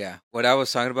back. yeah. What I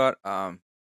was talking about,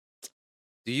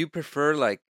 do you prefer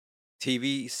like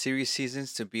TV series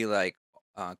seasons to be like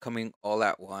coming all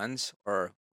at once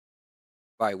or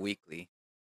bi-weekly?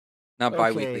 Not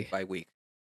bi-weekly, Okay, bi-week.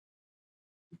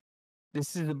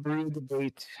 this is a brew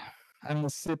debate. I'm gonna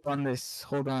sip on this.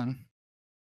 Hold on.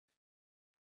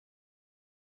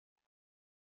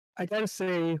 I gotta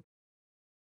say,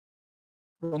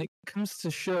 when it comes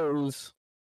to shows,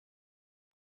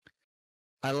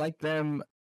 I like them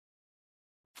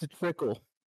to trickle.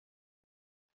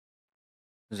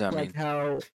 What does that like mean?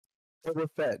 how Boba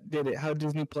Fett did it, how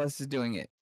Disney Plus is doing it.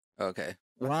 Okay.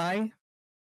 Why?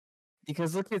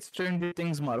 Because look at Stranger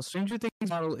Things model. Stranger Things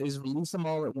model is release them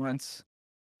all at once,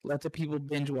 let the people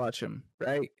binge watch them,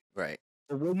 right? Right.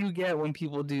 But what do you get when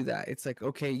people do that? It's like,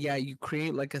 okay, yeah, you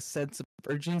create like a sense of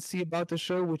urgency about the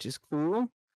show, which is cool,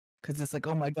 because it's like,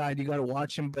 oh my god, you gotta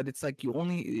watch him. But it's like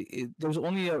there's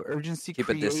only an urgency Keep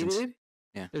a distance. created.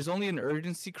 Yeah. There's only an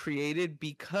urgency created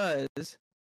because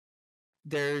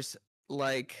there's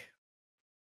like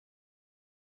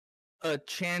a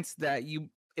chance that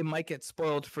it might get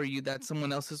spoiled for you that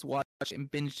someone else has watched and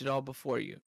binged it all before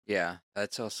you. Yeah,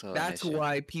 that's also an That's issue.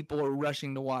 why people are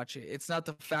rushing to watch it. It's not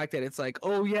the fact that it's like,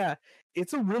 oh yeah,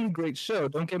 it's a really great show.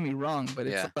 Don't get me wrong, but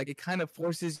it's Yeah. like it kind of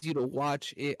forces you to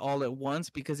watch it all at once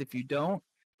because if you don't,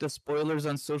 the spoilers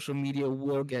on social media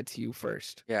will get to you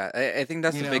first. Yeah, I think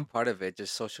that's You a know? big part of it.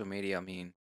 Just social media. I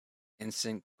mean,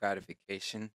 instant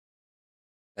gratification.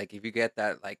 Like if you get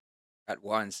that like at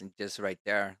once and just right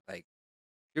there, like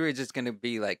you're just gonna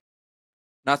be like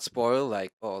not spoiled,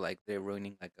 like oh like they're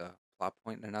ruining like a plot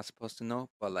point they're not supposed to know,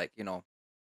 but like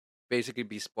basically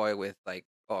be spoiled with like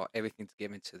oh everything's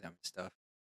given to them and stuff.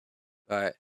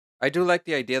 But I do like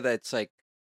the idea that it's like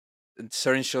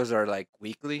certain shows are like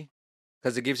weekly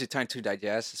because it gives you time to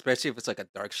digest, especially if it's like a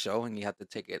dark show and you have to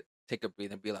take a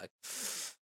breathe and be like,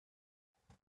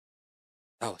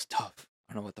 that was tough.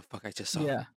 I don't know what the fuck I just saw.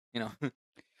 Yeah. You know?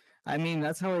 I mean,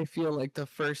 that's how I feel like the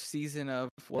first season of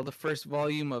the first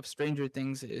volume of Stranger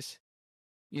Things is.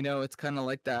 It's kind of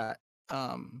like that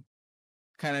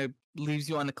kind of leaves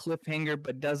you on a cliffhanger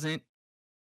but doesn't,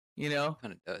 Kind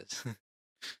of does.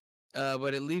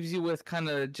 but it leaves you with kind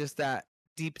of just that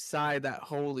deep sigh, that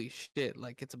holy shit,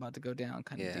 like it's about to go down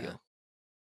kind of Yeah, deal.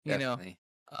 You know, definitely.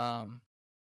 um,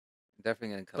 Definitely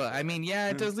gonna come. but to I mean, yeah,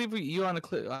 it does leave you on a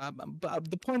cliff. But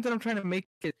the point that I'm trying to make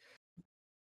is,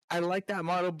 I like that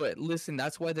model, but listen,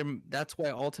 that's why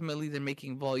ultimately they're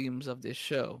making volumes of this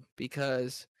show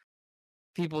because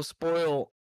people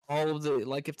spoil all of the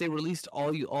like if they released all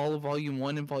of volume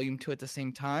 1 and volume 2 at the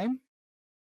same time.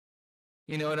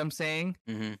 You know what I'm saying?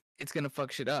 Mm-hmm. It's gonna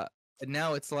fuck shit up. But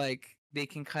now it's like they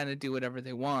can kind of do whatever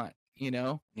they want,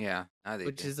 Yeah, now they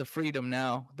which do. is a freedom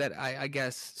now that I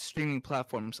guess streaming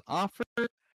platforms offer.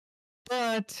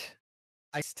 But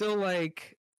I still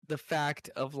like the fact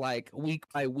of like week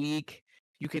by week,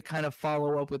 you could kind of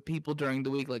follow up with people during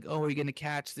the week, like, oh, are you gonna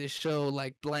catch this show?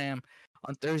 Like, blam,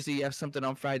 on Thursday you have something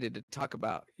on Friday to talk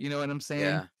about. You know what I'm saying?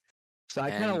 Yeah, So I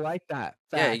kind of and like that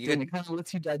yeah, fact, you and could. it kind of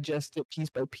lets you digest it piece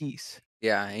by piece.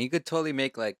 Yeah, and you could totally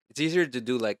make like it's easier to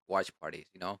do like watch parties,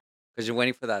 because you're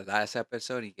waiting for that last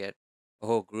episode. You get a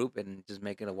whole group and just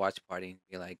make it a watch party and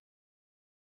be like,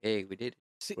 hey, we did it.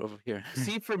 See, We're over here.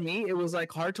 see, for me, it was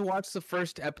like hard to watch the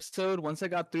first episode. Once I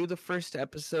got through the first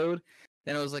episode,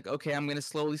 then I was like, okay, I'm gonna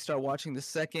slowly start watching the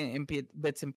second in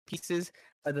bits and pieces.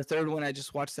 By the third one, I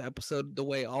just watched the episode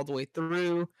all the way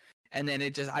through, and then I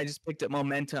just picked up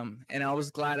momentum, and I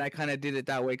was glad I kind of did it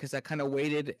that way because I kind of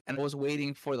waited and I was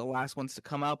waiting for the last ones to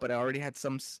come out, but I already had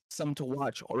some to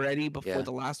watch already before Yeah.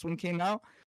 the last one came out.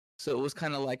 So it was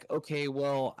kind of like, okay,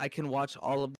 well, I can watch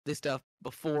all of this stuff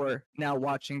before now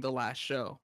watching the last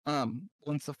show.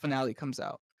 Once the finale comes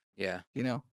out, Yeah, you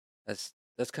know. that's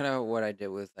kind of what I did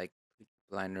with like Peaky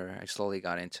Blinder. I slowly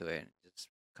got into it, just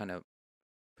kind of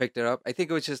picked it up. I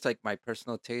think it was just like my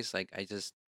personal taste. Like I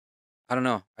don't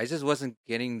know, I just wasn't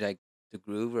getting like the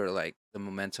groove or like the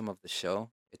momentum of the show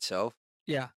itself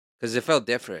Yeah. because it felt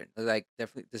different. Like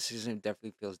definitely, the season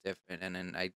definitely feels different, and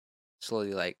then I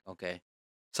slowly like okay,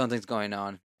 something's going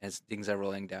on and things are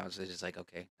rolling down. So it's just like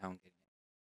okay, now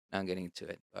I'm getting into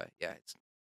it. But yeah, it's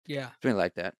Yeah. been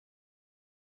like that.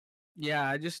 Yeah.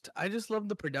 I just love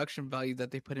the production value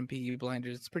that they put in Peaky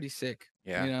Blinders. It's pretty sick.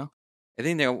 Yeah. You know.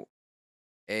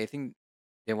 I think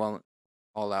they went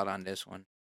all out on this one.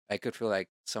 I could feel like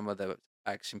some of the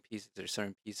action pieces or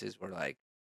certain pieces were like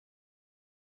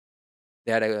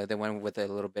they went with a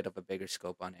little bit of a bigger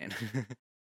scope on it.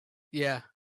 Yeah.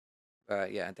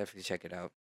 But yeah, definitely check it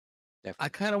out. I Definitely.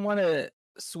 kind of want to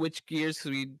switch gears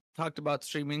because we talked about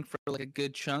streaming for like a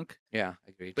good chunk. Yeah,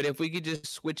 agreed. But if we could just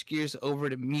switch gears over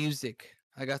to music,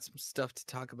 I got some stuff to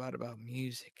talk about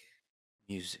music.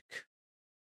 Music.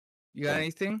 You got Okay.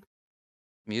 anything?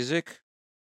 Music?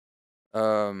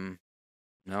 No.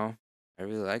 I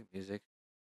really like music.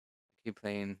 I keep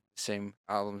playing the same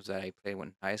albums that I played when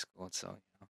in high school, so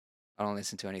I don't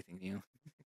listen to anything new.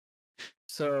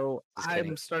 So Just kidding.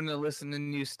 I'm starting to listen to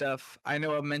new stuff. I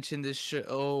know I've mentioned this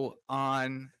show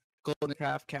on Golden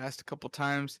Craft Cast a couple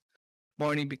times.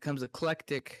 Morning Becomes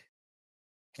Eclectic,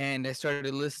 and I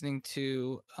started listening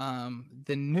to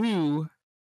the new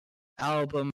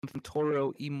album from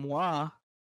Toro y Moi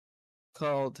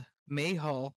called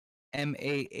Mahal,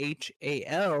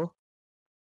 Mahal,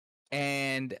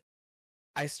 and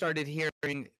I started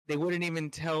hearing. They wouldn't even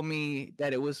tell me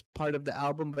that it was part of the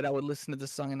album, but I would listen to the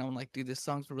song and I'm like, dude, this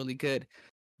song's really good.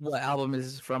 What album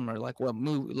is this from, or like what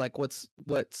movie, like what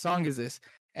song is this?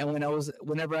 And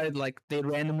whenever I'd like they'd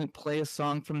randomly play a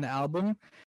song from the album,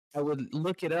 I would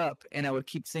look it up and I would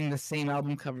keep seeing the same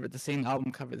album cover, the same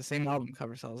album cover, the same album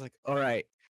cover. So I was like, all right,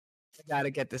 I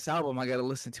gotta get this album. I gotta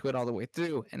listen to it all the way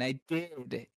through. And I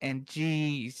did. And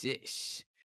Jesus,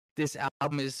 this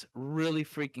album is really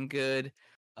freaking good.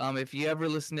 If you ever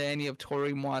listen to any of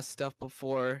Tori Moss stuff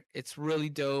before, it's really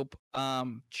dope.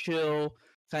 Chill,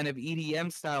 kind of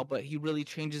EDM style, but he really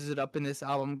changes it up in this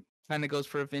album. Kind of goes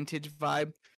for a vintage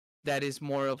vibe that is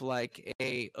more of like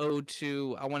a ode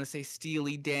to, I want to say,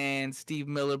 Steely Dan, Steve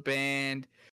Miller Band,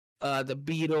 the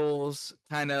Beatles,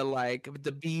 kind of like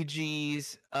the Bee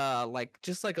Gees, like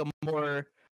just like a more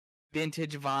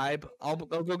vintage vibe. I'll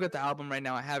go get the album right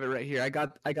now. I have it right here. I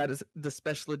got the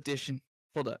special edition.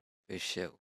 Hold up. Good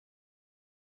shit.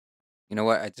 You know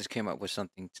what? I just came up with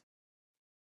something.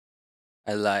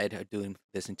 I lied. I do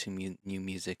listen to new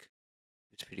music.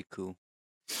 It's pretty cool.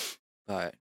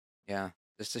 But yeah,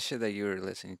 that's the shit that you were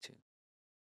listening to.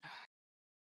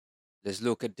 Let's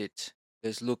look at it.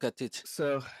 Let's look at it.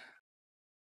 So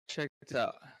check it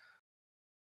out.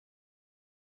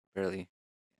 Really.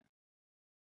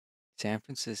 San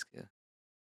Francisco.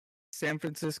 San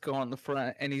Francisco on the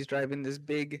front, and he's driving this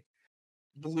big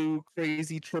blue,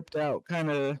 crazy, tripped out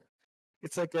kind of.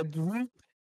 It's like a Jeep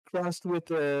crossed with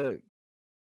a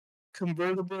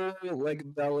convertible, like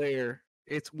Bel Air.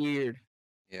 It's weird.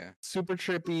 Yeah. Super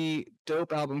trippy,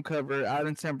 dope album cover out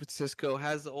in San Francisco.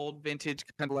 Has the old vintage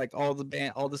kind of like all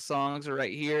the songs are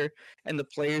right here, and the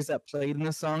players that played in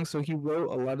the songs. So he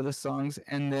wrote a lot of the songs,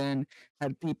 and then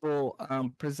had people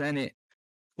present it.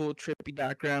 Cool trippy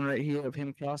background right here of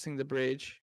him crossing the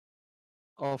bridge,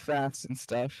 all fast and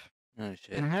stuff. Oh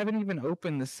shit. And I haven't even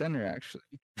opened the center actually.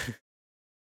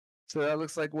 So that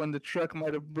looks like when the truck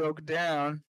might have broke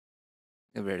down.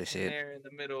 You can barely see it. There in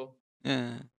the middle.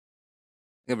 Yeah.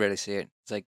 You can barely see it.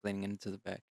 It's like blending into the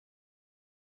back.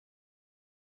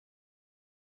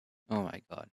 Oh my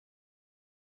god.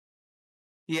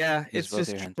 Yeah, Use it's both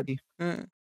just your hands. trippy.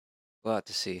 We'll have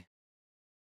to see.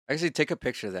 Actually, take a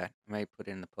picture of that. I might put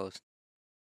it in the post.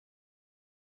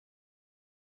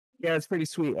 Yeah, it's pretty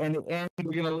sweet. And we're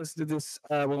gonna listen to this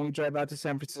when we drive out to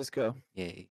San Francisco.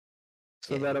 Yay.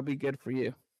 So Yeah. that'll be good for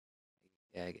you.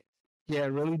 Yeah, I guess. Yeah,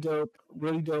 really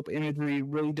dope imagery,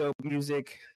 really dope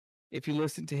music. If you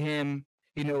listen to him,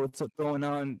 you know what's going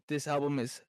on. This album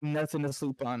is nothing to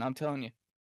sleep on, I'm telling you.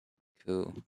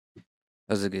 Cool. That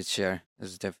was a good share. That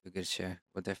was definitely a good share.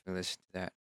 We'll definitely listen to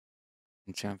that.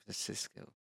 In San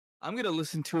Francisco. I'm gonna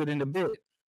listen to it in a bit.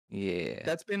 Yeah.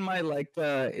 That's been my like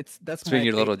that's It's my been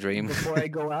your little dream. before I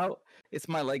go out. It's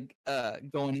my like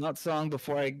going out song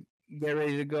before I get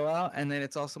ready to go out, and then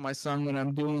it's also my song when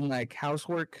I'm doing like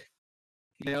housework,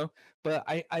 you know. But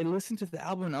I listen to the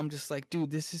album and I'm just like, dude,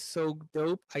 this is so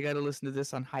dope. I gotta listen to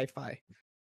this on hi-fi.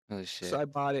 Oh shit. So I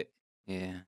bought it.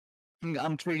 Yeah.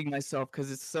 I'm treating myself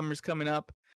because it's summer's coming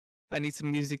up. I need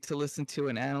some music to listen to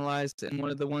and analyze. And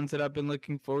one of the ones that I've been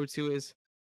looking forward to is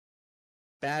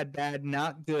Bad Bad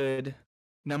Not Good,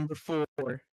 number 4.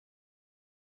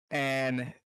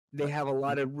 And they have a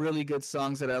lot of really good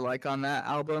songs that I like on that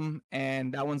album.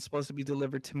 And that one's supposed to be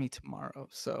delivered to me tomorrow.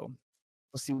 So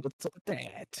we'll see what's up with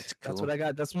that. That's That's cool. what I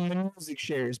got. That's one of my music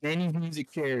shares. Many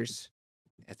music shares.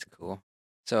 That's cool.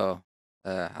 So,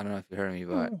 I don't know if you heard me,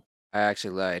 but I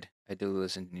actually lied. I do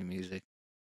listen to new music.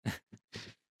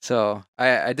 So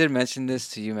I did mention this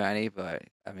to you, Manny, but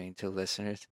I mean to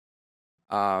listeners.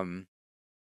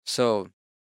 So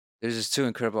there's these two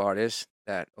incredible artists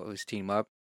that always team up.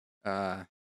 Their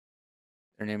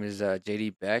name is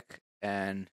JD Beck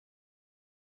and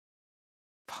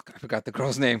fuck, I forgot the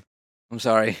girl's name. I'm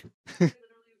sorry.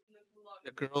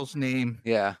 The girl's name.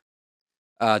 Yeah.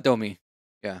 Domi.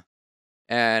 Yeah.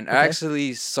 And I Okay.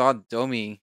 actually saw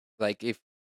Domi, like if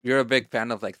you're a big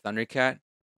fan of like Thundercat,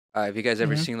 if you guys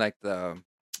ever Mhm. seen like the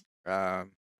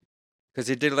because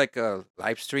he did like a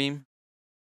live stream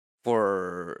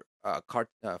for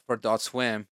for Adult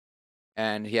Swim,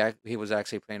 and he was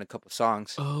actually playing a couple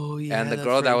songs, Oh yeah. and the that's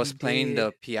girl that right, was he playing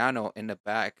the did. piano in the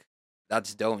back,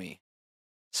 that's Domi.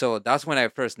 So that's when I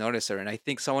first noticed her, and I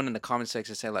think someone in the comment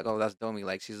section said like, "Oh, that's Domi.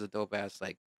 Like she's a dope ass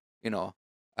like, you know,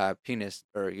 pianist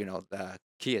or you know the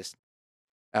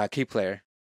key player."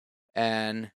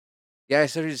 And yeah, I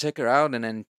started to check her out, and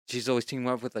then she's always teaming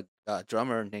up with a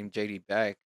drummer named JD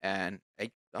Beck, and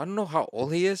I don't know how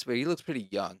old he is, but he looks pretty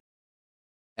young.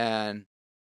 And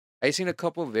I seen a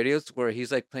couple of videos where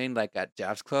he's like playing like at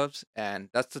jazz clubs, and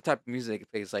that's the type of music he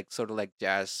plays, like sort of like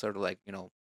jazz, sort of like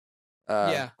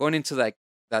Yeah. going into like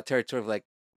that territory of like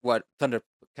what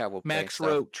Thundercat will play and Max stuff.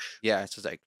 Roach. Yeah, it's just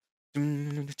like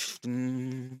doing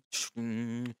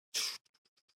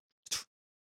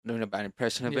a bad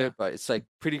impression of Yeah. it, but it's like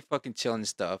pretty fucking chill and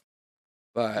stuff.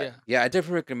 But Yeah. yeah, I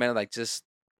definitely recommend like just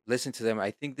listen to them.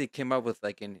 I think they came up with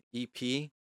like an EP.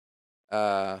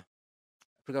 I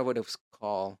forgot what it was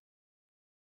called,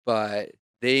 but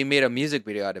they made a music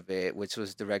video out of it, which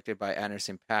was directed by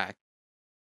Anderson .Paak,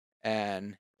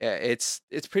 and yeah, it's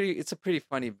a pretty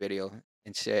funny video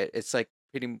and shit. It's like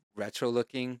pretty retro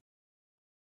looking,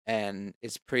 and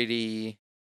it's pretty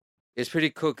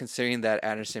cool considering that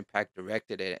Anderson .Paak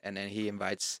directed it, and then he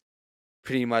invites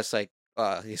pretty much like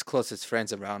his closest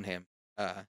friends around him,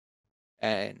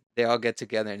 and they all get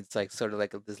together, and it's like sort of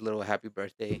like this little happy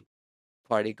birthday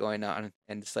party going on,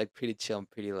 and it's like pretty chill and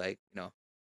pretty like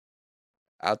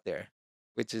out there,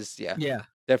 which is Yeah.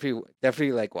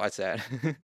 definitely like watch that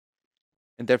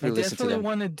and I definitely listen to definitely them.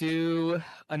 want to do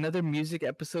another music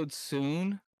episode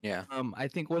soon. Yeah, I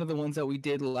think one of the ones that we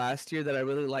did last year that I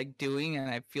really like doing, and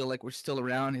I feel like we're still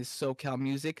around, is SoCal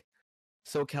music,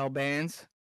 SoCal bands.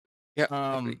 yeah.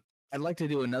 Definitely. I'd like to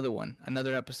do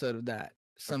another episode of that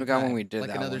I forgot when sometime, we did like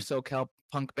that another one. SoCal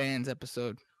punk bands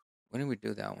episode. When did we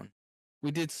do that one?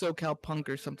 We did SoCal punk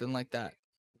or something like that,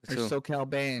 With or who? SoCal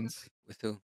bands. With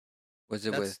who? Was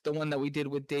it That's with? the one that we did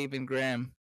with Dave and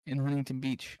Graham in Huntington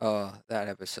Beach. Oh, that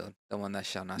episode, the one that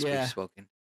shall not be Yeah. spoken.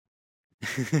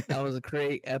 That was a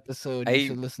great episode. You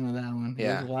should listen to that one. It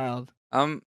Yeah. was wild.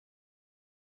 I'm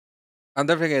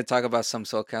definitely gonna talk about some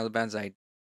SoCal bands I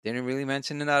didn't really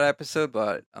mention in that episode,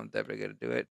 but I'm definitely gonna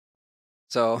do it.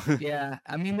 So Yeah,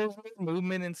 I mean, there's new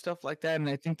movement and stuff like that, and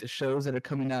I think the shows that are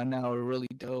coming out now are really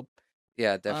dope.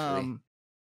 yeah, definitely.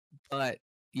 But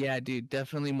yeah, dude,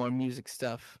 definitely more music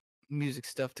stuff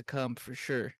to come for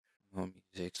sure. More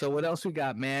music. So what else we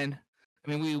got, man?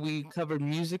 I mean, we covered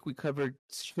music, we covered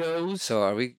shows. So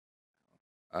are we?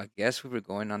 I guess we were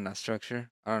going on that structure.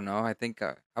 I don't know. I think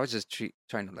I was just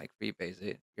trying to like freebase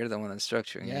it. You're the one that's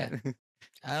structuring it.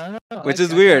 I don't know, Which I is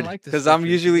kinda weird like the because I'm structure. It's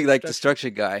a usually good like the structure.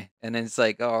 structure guy, and then it's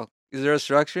like, oh, is there a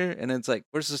structure? And then it's like,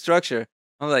 where's the structure?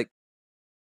 I'm like,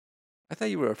 I thought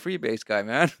you were a freebase guy,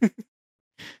 man.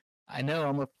 I know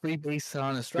I'm a freebase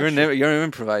on a you're structure. you're an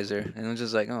improviser, and I'm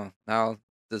just like, oh, now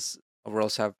this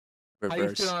roles have How you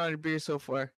reverse. feeling on your beer so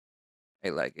far? I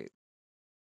like it.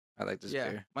 I like this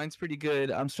beer. Mine's pretty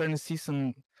good. I'm starting to see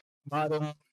some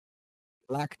bottom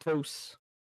lactose.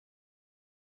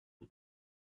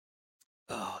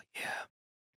 Oh yeah,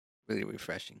 really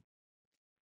refreshing.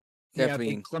 Yeah,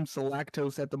 Definitely. big clumps of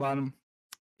lactose at the bottom.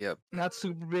 Yep. Not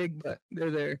super big, but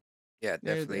they're there. Yeah,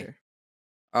 They're definitely.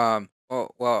 there.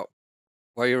 Well,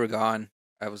 while you were gone,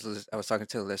 I was talking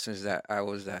to the listeners that I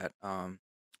was at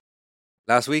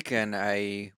last weekend.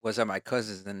 I was at my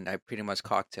cousin's and I pretty much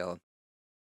cocktailed.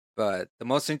 But the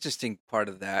most interesting part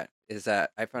of that is that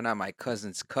I found out my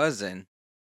cousin's cousin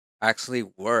actually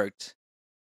worked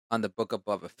on the Book of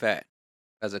Boba Fett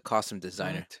as a costume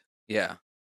designer. What? Yeah.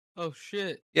 Oh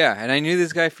shit. Yeah, and I knew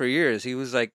this guy for years. He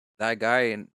was like that guy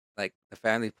in like the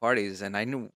family parties, and I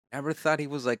never thought he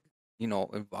was like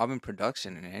involved in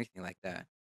production and anything like that.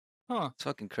 Huh. It's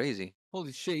fucking crazy.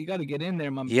 Holy shit, you gotta get in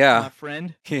there, my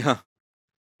friend. Yeah.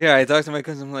 Yeah, I talked to my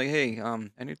cousin. I'm like, hey, I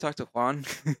need to talk to Juan.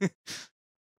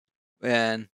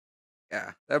 And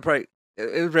yeah, that probably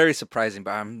it was very surprising,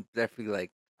 but I'm definitely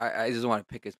like I just want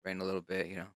to pick his brain a little bit.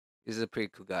 He's a pretty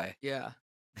cool guy. Yeah.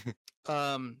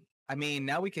 I mean,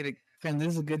 now we can. This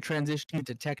is a good transition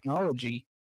into technology,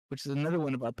 which is another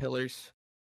one of our pillars.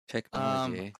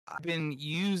 Technology. I've been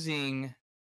using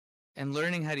and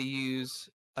learning how to use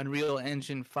Unreal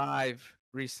Engine 5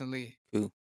 recently.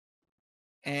 Cool.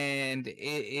 And it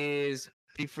is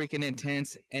pretty freaking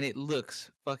intense, and it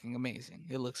looks fucking amazing.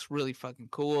 It looks really fucking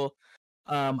cool.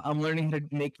 I'm learning how to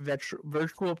make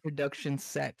virtual production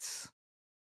sets,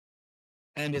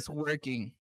 and it's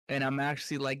working, and I'm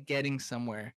actually like getting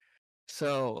somewhere.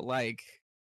 So like,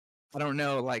 I don't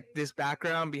know, like this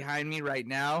background behind me right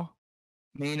now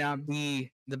may not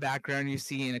be the background you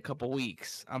see in a couple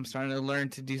weeks. I'm starting to learn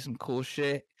to do some cool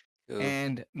shit,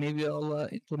 and maybe I'll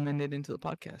implement it into the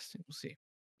podcast. We'll see.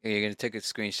 Yeah, you're gonna take a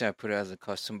screenshot, put it as a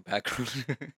custom background.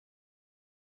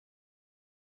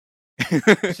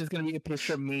 It's just gonna be a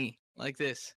picture of me like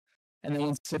this, and then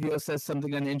when Silvio says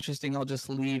something uninteresting, I'll just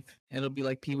leave. It'll be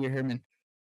like Pee Wee Herman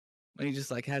when he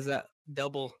just like has that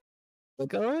double,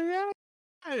 like, oh yeah,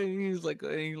 and he's like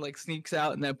he like sneaks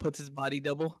out and then puts his body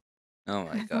double. Oh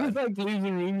my It's god. like Leaves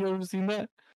a Room. You ever seen that?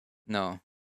 No.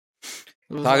 It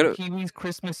was Talk on to- Pee Wee's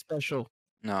Christmas special.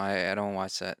 No, I don't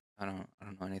watch that. I don't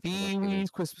know anything Pee about Pee Wee. Wee's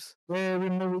Christmas. Very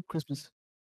Merry Christmas.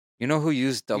 You know who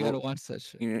used You gotta double? watch that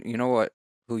shit. You know what?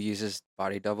 Who uses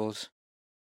body doubles?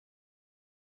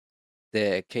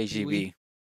 The Pee KGB. Wee?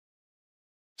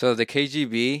 So the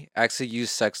KGB actually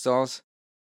used sex dolls,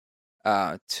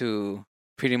 to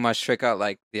pretty much trick out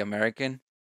like the American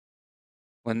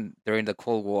when during the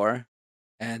Cold War,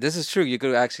 and this is true. You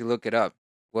could actually look it up.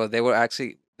 Well, they were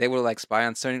like spy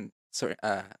on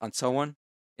on someone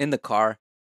in the car,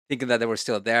 thinking that they were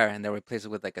still there, and they replace it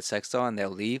with like a sex doll, and they'll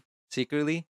leave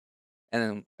secretly. And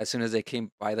then as soon as they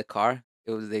came by the car,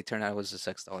 they turned out it was a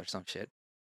sex doll or some shit.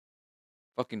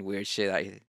 Fucking weird shit.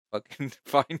 I fucking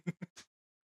find.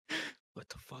 What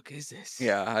the fuck is this?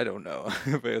 Yeah, I don't know,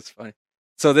 but it's funny.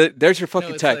 So there's your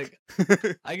fucking it's tech.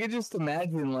 I could just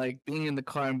imagine like being in the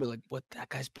car and be like, "What? That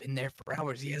guy's been there for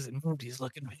hours. He hasn't moved. He's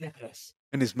looking right at us."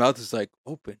 And his mouth is like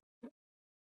open.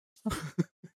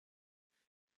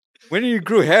 When you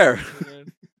grew hair?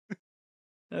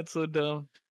 That's so dumb.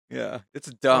 Yeah, it's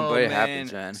dumb, but Oh, it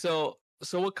happens, man. So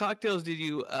what cocktails did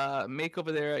you make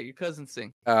over there at your cousin's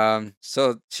thing?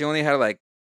 So she only had like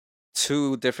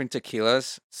 2 different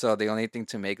tequilas, so the only thing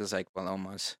to make is like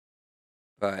palomas.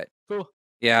 But Cool.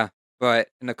 yeah, but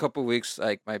in a couple weeks,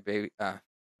 like my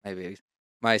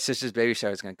sister's baby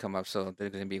shower is gonna come up, so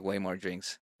there's gonna be way more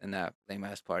drinks in that lame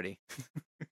ass party.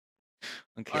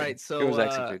 Okay, All right, it so was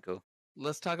actually pretty cool.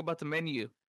 let's talk about the menu.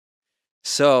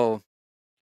 So,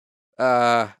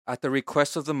 at the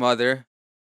request of the mother,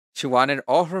 she wanted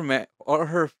all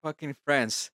her fucking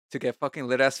friends to get fucking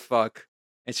lit as fuck,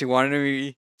 and she wanted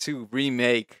me to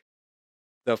remake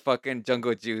the fucking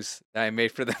jungle juice that I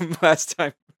made for them last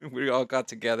time we all got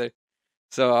together.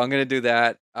 So I'm gonna do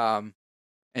that. And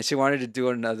she wanted to do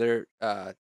another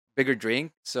bigger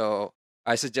drink, so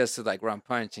I suggested like rum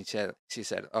punch, and she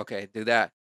said okay, do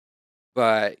that.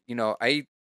 But I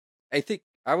think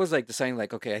I was like deciding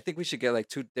like, okay, I think we should get like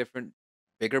 2 different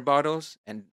bigger bottles,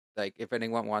 and like if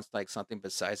anyone wants like something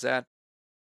besides that,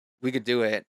 we could do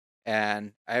it.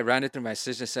 And I ran it through my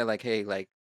sister and said like, hey, like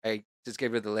I just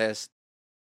gave her the list,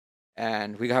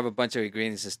 and we have a bunch of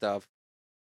ingredients and stuff.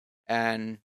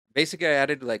 And basically, I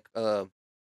added like a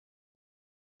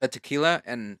tequila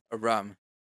and a rum.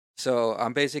 So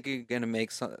I'm basically gonna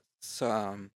make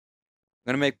I'm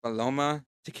gonna make Paloma,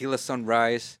 Tequila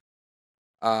Sunrise,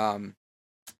 um,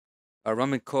 a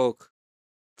rum and coke,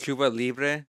 Cuba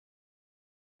Libre,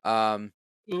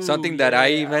 something that I I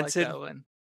like invented. that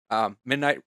one.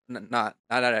 Midnight. Not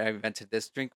that I invented this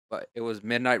drink, but it was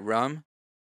Midnight Rum,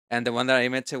 and the one that I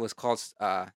invented was called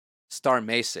Star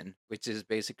Mason, which is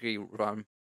basically rum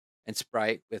and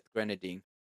Sprite with grenadine.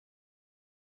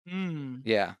 Hmm.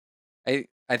 Yeah, I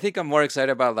think I'm more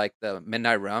excited about like the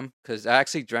Midnight Rum because I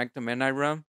actually drank the Midnight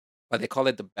Rum, but they call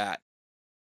it the Bat.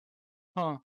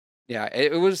 Huh. Yeah,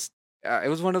 it was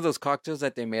one of those cocktails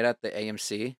that they made at the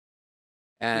AMC,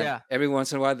 and Yeah. every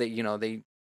once in a while they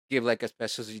give like a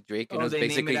specialty drink, and it Oh, was they name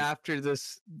basically it after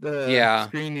the Yeah.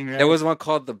 screening, right? there was one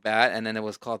called the Bat, and then it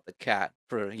was called the Cat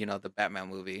for the Batman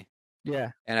movie.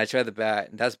 Yeah. And I tried the Bat,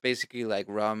 and that's basically like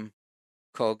rum,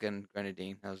 coke, and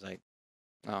grenadine. I was like,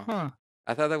 oh, Huh.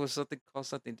 I thought that was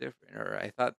something different, or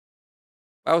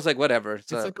I was like, whatever.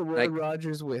 So It's like a Roy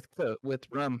Rogers with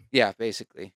rum. yeah,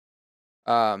 basically.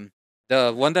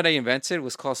 The one that I invented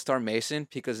was called Star Mason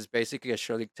because it's basically a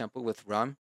Shirley Temple with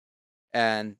rum,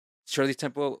 and Shirley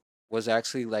Temple was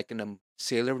actually like in a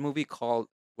sailor movie called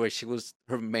where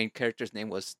her main character's name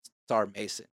was Star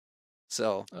Mason,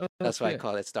 so Oh, that's why I shit.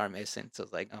 call it Star Mason. So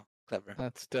it's like, oh, clever.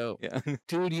 That's dope. Yeah.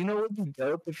 Dude, you know what would be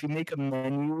dope if you make a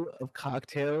menu of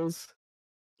cocktails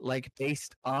like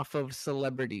based off of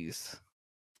celebrities,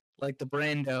 like the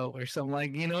Brando or something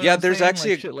like what Yeah, I'm there's saying?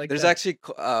 actually Like shit like there's that. actually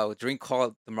a drink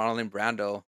called the Marlon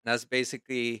Brando. And that's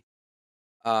basically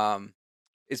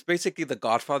it's basically the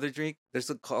Godfather drink. There's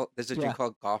a Yeah. drink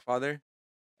called Godfather,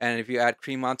 and if you add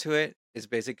cream onto it, it's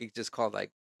basically just called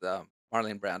like the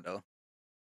Marlon Brando.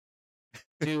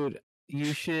 Dude,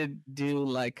 you should do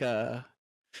like a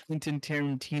Quentin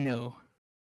Tarantino,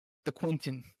 the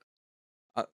Quentin.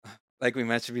 Like we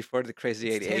mentioned before, the Crazy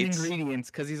It's 10 88s.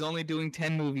 ingredients because he's only doing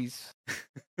 10 movies.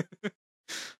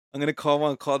 I'm gonna call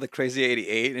one called the Crazy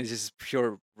 88, and it's just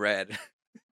pure red.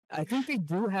 I think they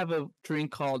do have a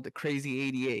drink called the Crazy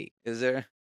 88. Is there?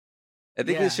 I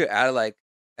think Yeah. they should add like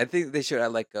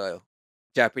a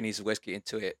Japanese whiskey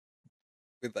into it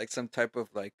with like some type of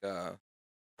like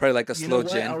probably like a You know slow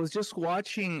what? gin. I was just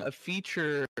watching a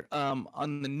feature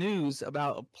on the news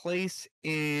about a place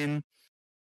in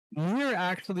near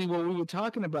actually what we were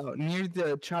talking about, near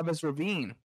the Chavez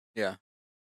Ravine, Yeah,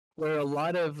 where a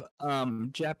lot of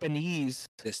Japanese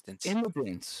distance.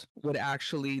 immigrants would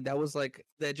actually, that was like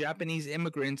the Japanese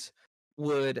immigrants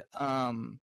would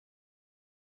come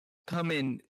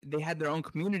in. They had their own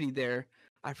community there.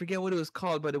 I forget what it was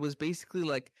called, but it was basically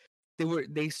like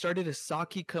they started a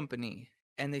sake company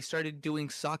and they started doing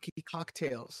sake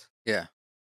cocktails. Yeah.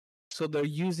 So they're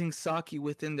using sake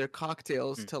within their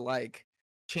cocktails Hmm. to like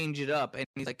change it up. And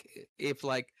he's like, if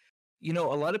like, you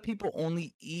know, a lot of people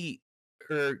only eat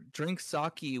or drink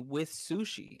sake with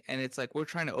sushi, and it's like we're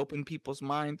trying to open people's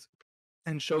minds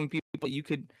and showing people you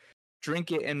could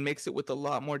drink it and mix it with a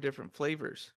lot more different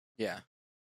flavors, Yeah.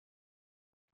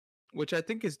 which I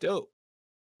think is dope.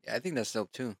 Yeah, I think that's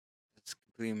dope too. Let's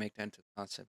completely make that into a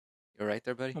concept. You're right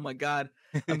there, buddy. Oh my god,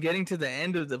 I'm getting to the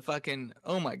end of the fucking.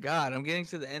 Oh my god, I'm getting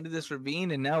to the end of this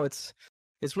ravine, and now it's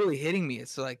really hitting me.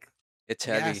 It's like It's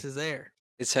gas heavy. is there.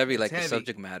 It's heavy, It's like the heavy.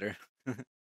 subject matter.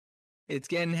 It's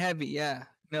getting heavy. Yeah.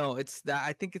 No, it's that.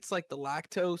 I think it's like the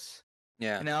lactose,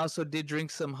 Yeah. and I also did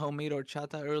drink some homemade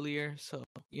horchata earlier, so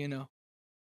you know,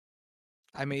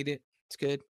 I made it. It's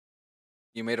good.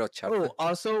 You made Oh, horchata.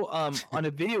 also, on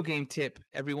a video game tip,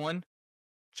 everyone,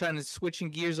 trying to switching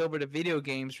gears over to video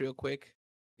games real quick.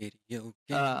 Video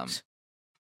Um, games.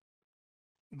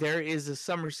 There is a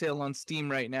summer sale on Steam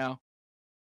right now.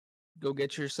 Go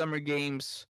get your summer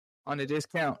games on a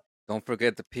discount. Don't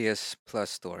forget the PS Plus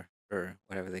store or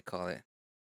whatever they call it.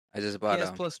 I just bought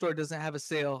PS Plus store doesn't have a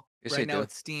sale Yes, right they now. do.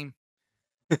 It's Steam.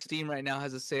 Steam right now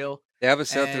has a sale, They have a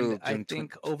sale and through I June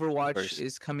think 21st. Overwatch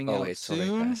is coming Oh out wait, so very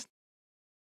soon. fast.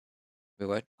 Wait,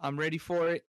 what? I'm ready for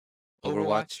it.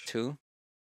 Overwatch 2?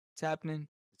 It's happening.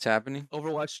 It's happening?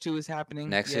 Overwatch 2 is happening.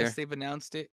 Next yes, year? they've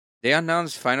announced it. They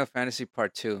announced Final Fantasy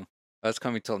Part 2. That's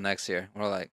coming till next year. We're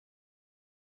like,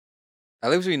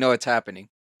 at least we know it's happening.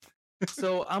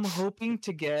 So I'm hoping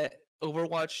to get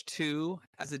Overwatch 2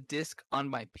 as a disc on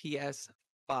my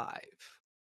PS5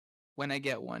 when I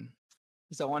get one.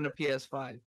 Because I want a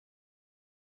PS5.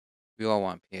 We all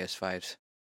want PS5s.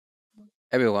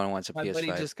 Everyone wants a My PS5. buddy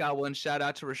just got one. Shout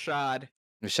out to Rashad.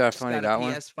 Rashad Just finally got got a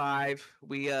one?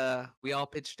 PS5. We all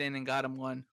pitched in and got him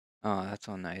one. Oh, that's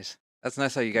so nice. That's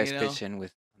nice how you guys You pitch know? in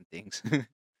with things.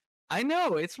 I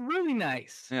know, it's really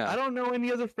nice. Yeah. I don't know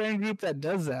any other friend group that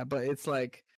does that, but it's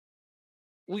like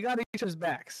we got each other's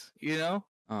backs, you know?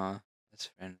 That's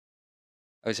friend.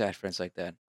 I always had friends like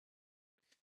that.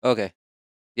 Okay.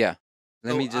 Yeah.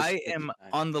 Let So me just I take am your time.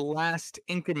 on the last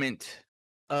increment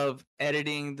of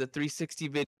editing the 360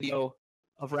 video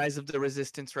of Rise of the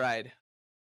Resistance ride.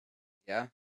 Yeah.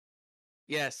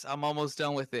 Yes, I'm almost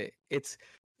done with it. It's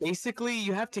basically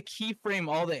you have to keyframe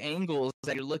all the angles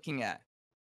that you're looking at.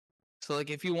 So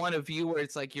like if you want a view where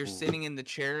it's like you're Ooh. sitting in the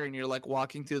chair and you're like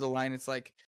walking through the line, it's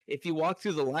like if you walk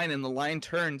through the line and the line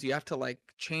turns, you have to like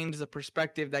change the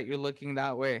perspective that you're looking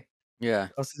that way. Yeah.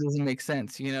 Else it doesn't make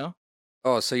sense, you know?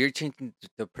 Oh, so you're changing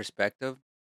the perspective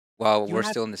while You we're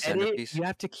have still in the to edit, centerpiece? you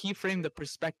have to keyframe the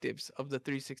perspectives of the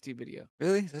 360 video.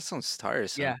 Really? That sounds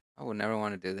tiresome. Yeah. I would never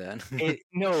want to do that.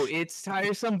 No, it's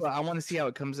tiresome, but I want to see how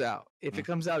it comes out. If Mm. it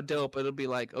comes out dope, it'll be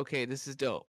like, okay, this is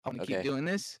dope. I'm gonna keep Okay. doing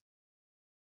this.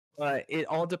 But it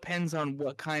all depends on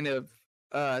what kind of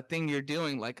thing you're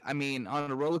doing. Like, I mean, on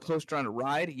a roller coaster on a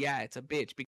ride, yeah, it's a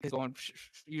bitch because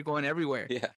you're going everywhere,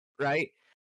 Yeah. right?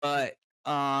 But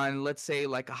on, let's say,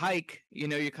 like a hike, you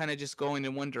know, you're kind of just going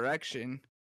in one direction,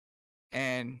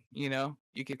 and you know,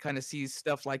 you can kind of see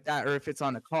stuff like that. Or if it's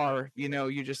on a car, you know,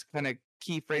 you just kind of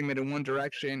keyframe it in one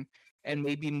direction and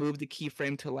maybe move the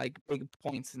keyframe to like big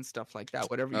points and stuff like that,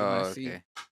 whatever you want Oh, to see. okay.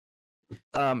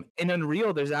 In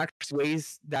Unreal, there's actually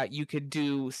ways that you could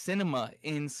do cinema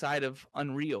inside of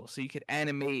Unreal. So you could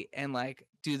animate and like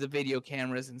do the video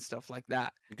cameras and stuff like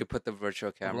that. You could put the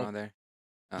virtual camera like- on there.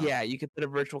 Oh. Yeah, you could put a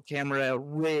virtual camera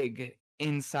rig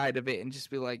inside of it and just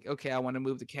be like, okay, I want to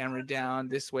move the camera down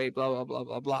this way, blah, blah, blah,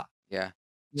 blah, blah. Yeah.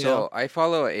 You So know? I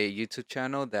follow a YouTube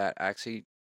channel that actually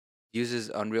uses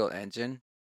Unreal Engine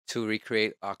to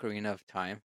recreate Ocarina of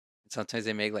Time. And sometimes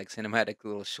they make like cinematic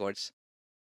little shorts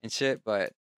and shit,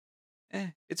 but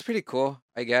it's pretty cool,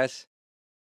 I guess.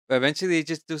 But eventually they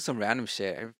just do some random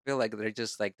shit. I feel like they're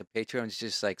just like the Patreon's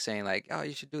just like saying like, oh,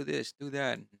 you should do this, do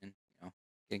that, and you know,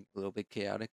 getting a little bit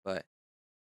chaotic. But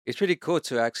it's pretty cool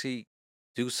to actually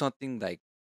do something like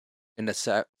in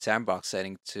the sandbox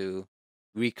setting to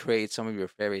recreate some of your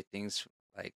favorite things,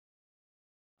 like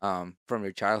from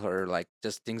your childhood, or like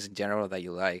just things in general that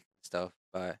you like and stuff.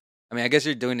 But I mean, I guess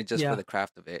you're doing it just Yeah. for the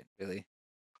craft of it, really.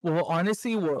 Well,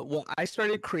 honestly, what I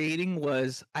started creating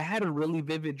was I had a really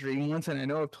vivid dream once, and I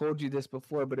know I've told you this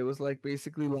before, but it was like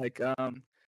basically like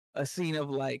a scene of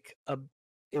like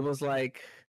it was like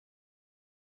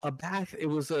a bath. It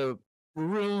was a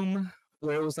room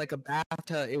where it was like a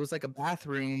bathtub. It was like a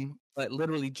bathroom, but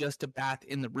literally just a bath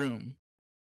in the room.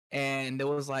 And there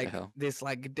was The like hell? this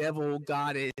like devil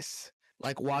goddess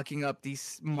like walking up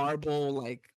these marble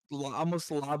like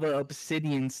almost lava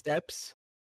obsidian steps.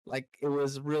 Like it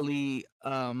was really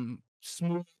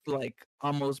smooth, like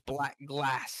almost black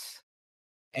glass,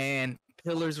 and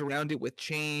pillars around it with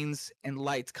chains and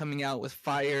lights coming out with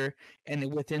fire. And then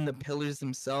within the pillars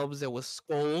themselves there was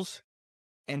skulls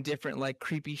and different like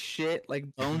creepy shit like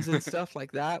bones and stuff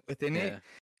like that within it. Yeah.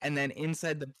 And then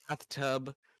inside the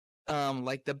bathtub,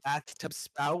 like the bathtub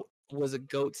spout was a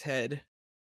goat's head,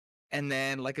 and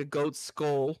then like a goat's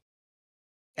skull,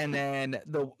 and then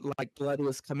the like blood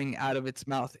was coming out of its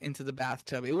mouth into the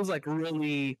bathtub. It was like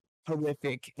really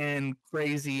horrific and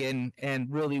crazy and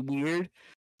really weird.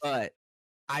 But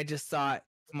I just thought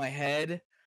in my head,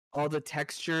 all the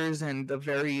textures and the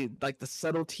very like the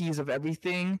subtleties of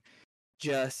everything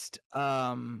just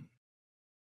were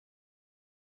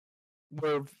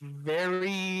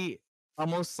very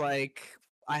almost like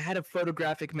I had a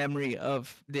photographic memory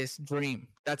of this dream.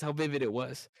 That's how vivid it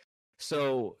was.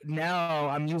 So now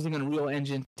I'm using Unreal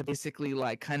Engine to basically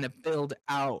like kind of build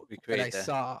out what I Recreate that.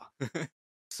 saw.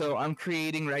 So I'm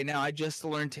creating right now. I just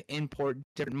learned to import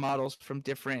different models from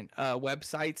different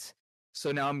websites.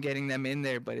 So now I'm getting them in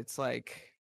there, but it's like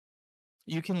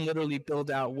you can literally build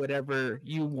out whatever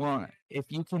you want. If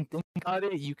you can think about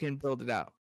it, you can build it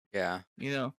out. Yeah.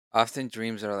 You know? Often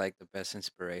dreams are like the best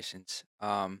inspirations.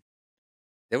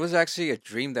 There was actually a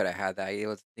dream that I had that I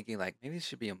was thinking like maybe it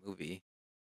should be a movie.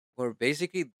 Where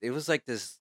basically it was like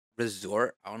this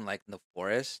resort out in like in the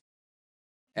forest,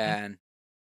 Mhm. and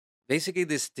basically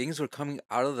these things were coming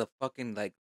out of the fucking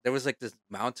like there was like this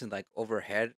mountain like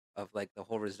overhead of like the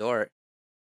whole resort,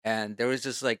 and there was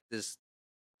just like this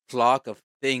flock of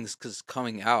things cause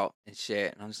coming out and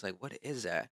shit, and I'm just like, what is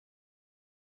that?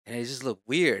 And it just looked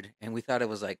weird, and we thought it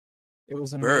was like It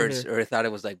was a birds, murder. or we thought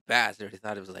it was like bats, or we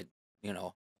thought it was like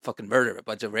fucking murder, a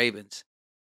bunch of ravens.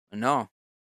 But no,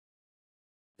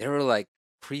 they were like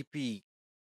creepy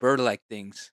bird-like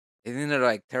things. I think they're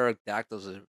like pterodactyls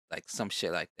or like some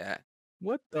shit like that.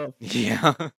 What the?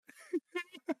 Yeah.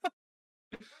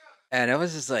 And I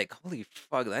was just like, holy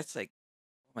fuck, that's like,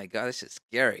 oh my god, that's just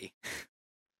scary.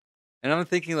 And I'm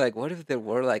thinking like, what if there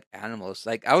were like animals?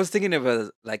 Like I was thinking of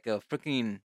a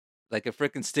freaking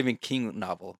Stephen King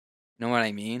novel. You know what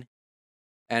I mean?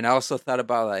 And I also thought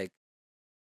about like,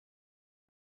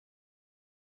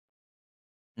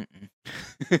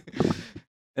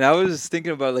 and I was just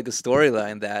thinking about like a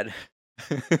storyline that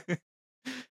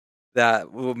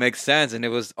that will make sense, and it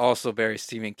was also very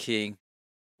Stephen King,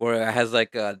 where it has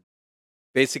like a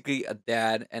basically a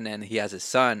dad, and then he has a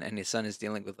son, and his son is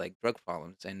dealing with like drug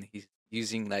problems, and he's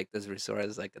using like this resort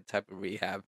as like a type of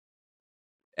rehab.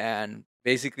 And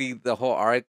basically the whole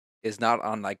arc is not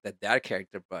on like the dad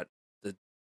character, but the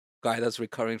guy that's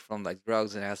recovering from like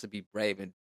drugs and has to be brave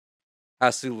and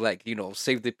has to like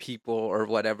save the people or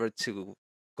whatever to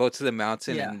go to the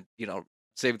mountain Yeah. and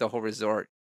save the whole resort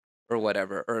or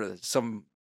whatever, or some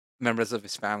members of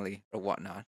his family or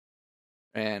whatnot.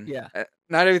 And Yeah.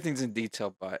 not everything's in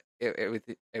detail, but it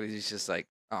was just like,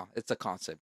 oh, it's a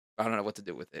concept. I don't know what to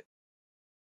do with it.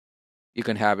 You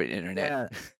can have it,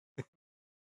 internet. Yeah.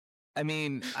 I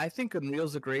mean, I think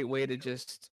Unreal's a great way to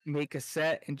just make a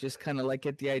set and just kind of like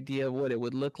get the idea of what it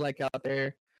would look like out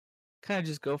there. Kind of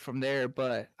just go from there.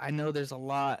 But I know there's a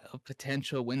lot of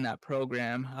potential in that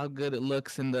program, how good it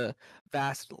looks in the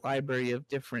vast library of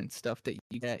different stuff that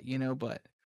you get, But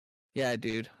yeah,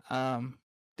 dude,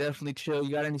 definitely chill.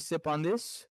 You got any sip on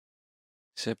this?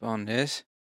 Sip on this.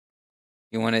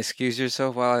 You want to excuse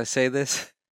yourself while I say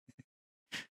this?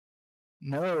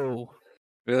 No.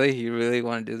 Really? You really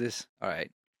want to do this? All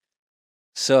right.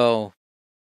 So,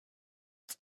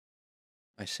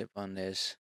 I sip on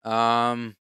this.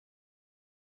 I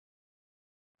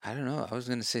don't know. I was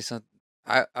gonna say something.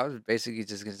 I was basically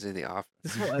just gonna say the opposite.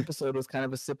 This whole episode was kind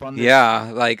of a sip on this.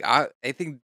 Yeah, like I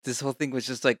think this whole thing was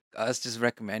just like us just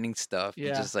recommending stuff. Yeah.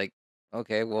 And just like,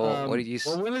 okay, well, what do you?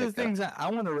 Well, one of the check out? things I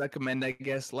want to recommend, I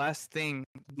guess, last thing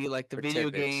would be like the For video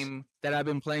tidbits. game that I've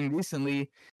been playing recently.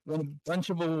 Won a bunch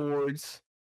of awards.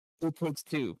 It Takes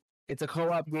Two. It's a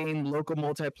co-op game, local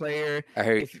multiplayer. I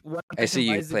heard. If one I see person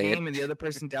you buys the play it. game and the other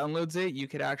person downloads it, you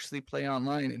could actually play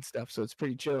online and stuff. So it's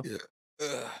pretty chill.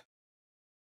 Ugh.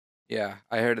 Yeah,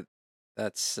 I heard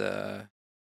that's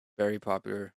very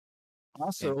popular.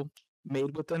 Also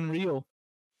made with Unreal.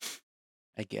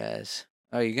 I guess.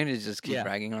 Oh, you're gonna just keep Yeah.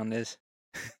 bragging on this?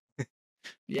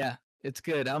 Yeah, it's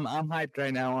good. I'm hyped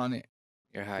right now on it.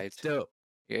 You're It's hyped. dope.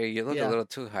 Yeah, you look a Yeah. little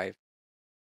too hyped.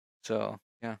 So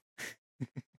yeah.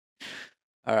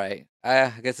 All right. I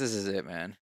guess this is it,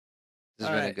 man. This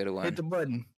has been a good one. Hit the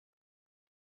button.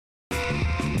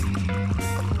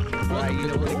 Alright, you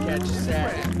know where to catch us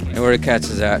at. And where to catch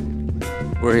us at?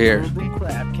 We're here. Golden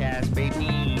Crabcast,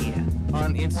 baby.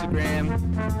 On Instagram,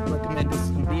 recommend us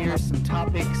some beers, some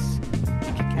topics.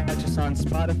 You can catch us on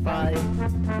Spotify,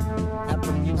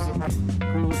 Apple Music,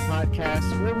 Google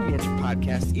Podcasts, wherever you get your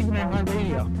podcasts, even on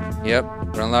radio.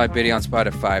 Yep, we're on live video on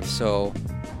Spotify. So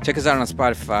check us out on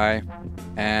Spotify,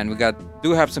 and we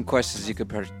do have some questions you could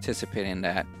participate in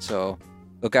that. So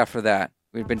look out for that.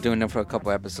 We've been doing them for a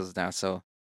couple episodes now, so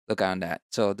look out on that.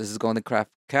 So this is Golden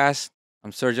Craft Cast.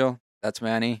 I'm Sergio. That's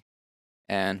Manny,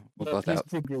 and we're both out.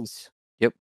 Peace.